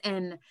parents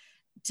and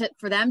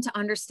for them to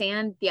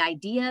understand the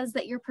ideas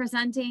that you're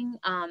presenting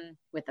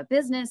with a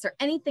business or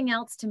anything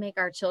else to make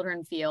our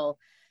children feel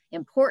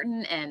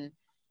important and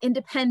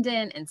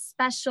independent and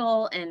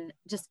special and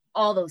just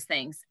all those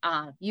things.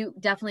 You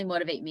definitely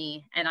motivate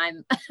me, and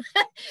I'm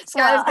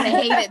Skylar's going to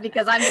hate it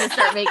because I'm going to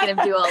start making him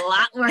do a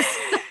lot more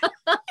stuff.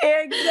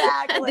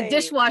 Exactly. The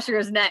dishwasher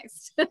is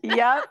next.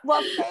 Yep.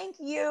 Well, thank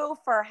you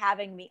for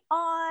having me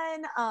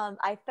on.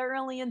 I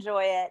thoroughly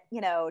enjoy it,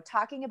 you know,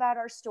 talking about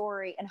our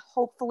story and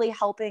hopefully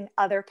helping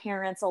other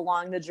parents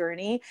along the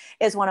journey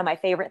is one of my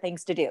favorite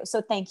things to do.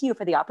 So thank you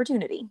for the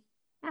opportunity.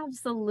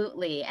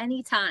 Absolutely.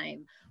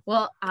 Anytime.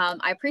 Well,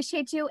 I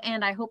appreciate you,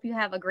 and I hope you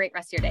have a great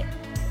rest of your day.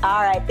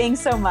 All right. Thanks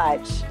so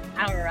much.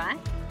 All right.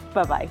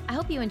 Bye-bye. I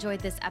hope you enjoyed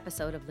this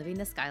episode of Living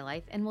the Sky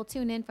Life, and will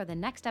tune in for the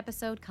next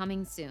episode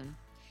coming soon.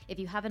 If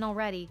you haven't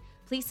already,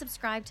 please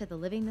subscribe to the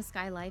Living the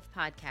Sky Life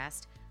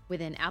podcast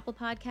within Apple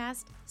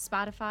Podcast,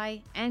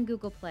 Spotify, and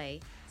Google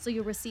Play, so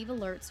you'll receive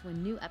alerts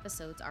when new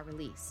episodes are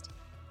released.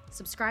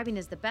 Subscribing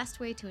is the best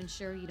way to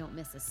ensure you don't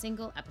miss a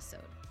single episode.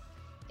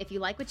 If you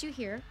like what you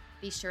hear,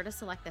 be sure to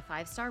select the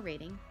 5-star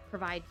rating,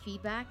 provide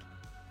feedback,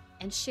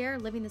 and share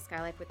Living the Sky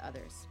Life with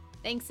others.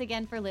 Thanks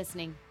again for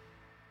listening.